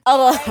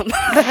 And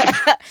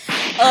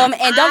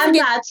don't I'm forget.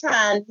 not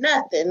trying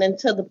nothing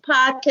until the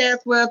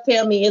podcast world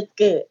tell me it's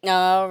good.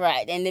 All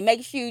right. And then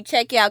make sure you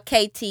check out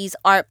KT's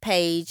art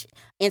page,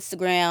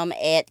 Instagram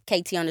at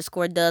KT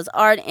underscore does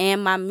art,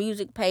 and my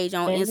music page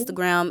on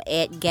Instagram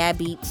at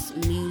Gabby's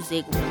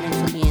Music, which will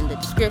also be in the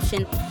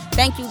description.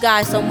 Thank you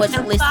guys so much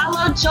for listening.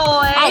 Follow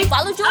Joy. Oh,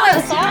 follow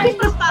Joy. Sorry.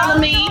 People follow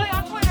me.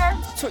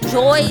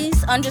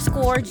 Joy's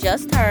underscore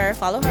just her.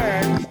 Follow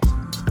her.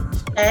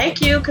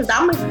 Thank you, because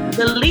I'm going to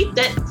delete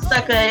that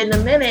sucker in a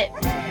minute.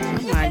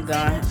 Oh my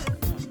God.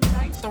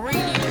 3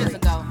 years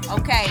ago.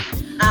 Okay.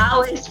 I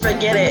always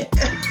forget it.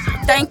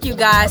 Thank you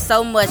guys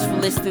so much for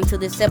listening to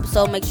this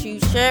episode. Make sure you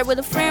share it with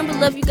a friend. We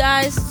love you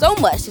guys so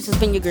much. This has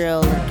been your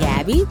girl,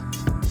 Gabby.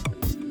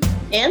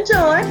 And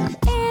Joy.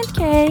 And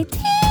Katie.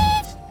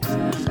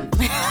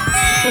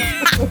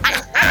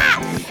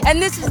 And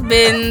this has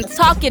been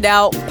Talk It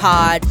Out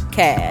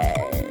Podcast.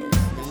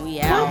 And we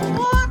out.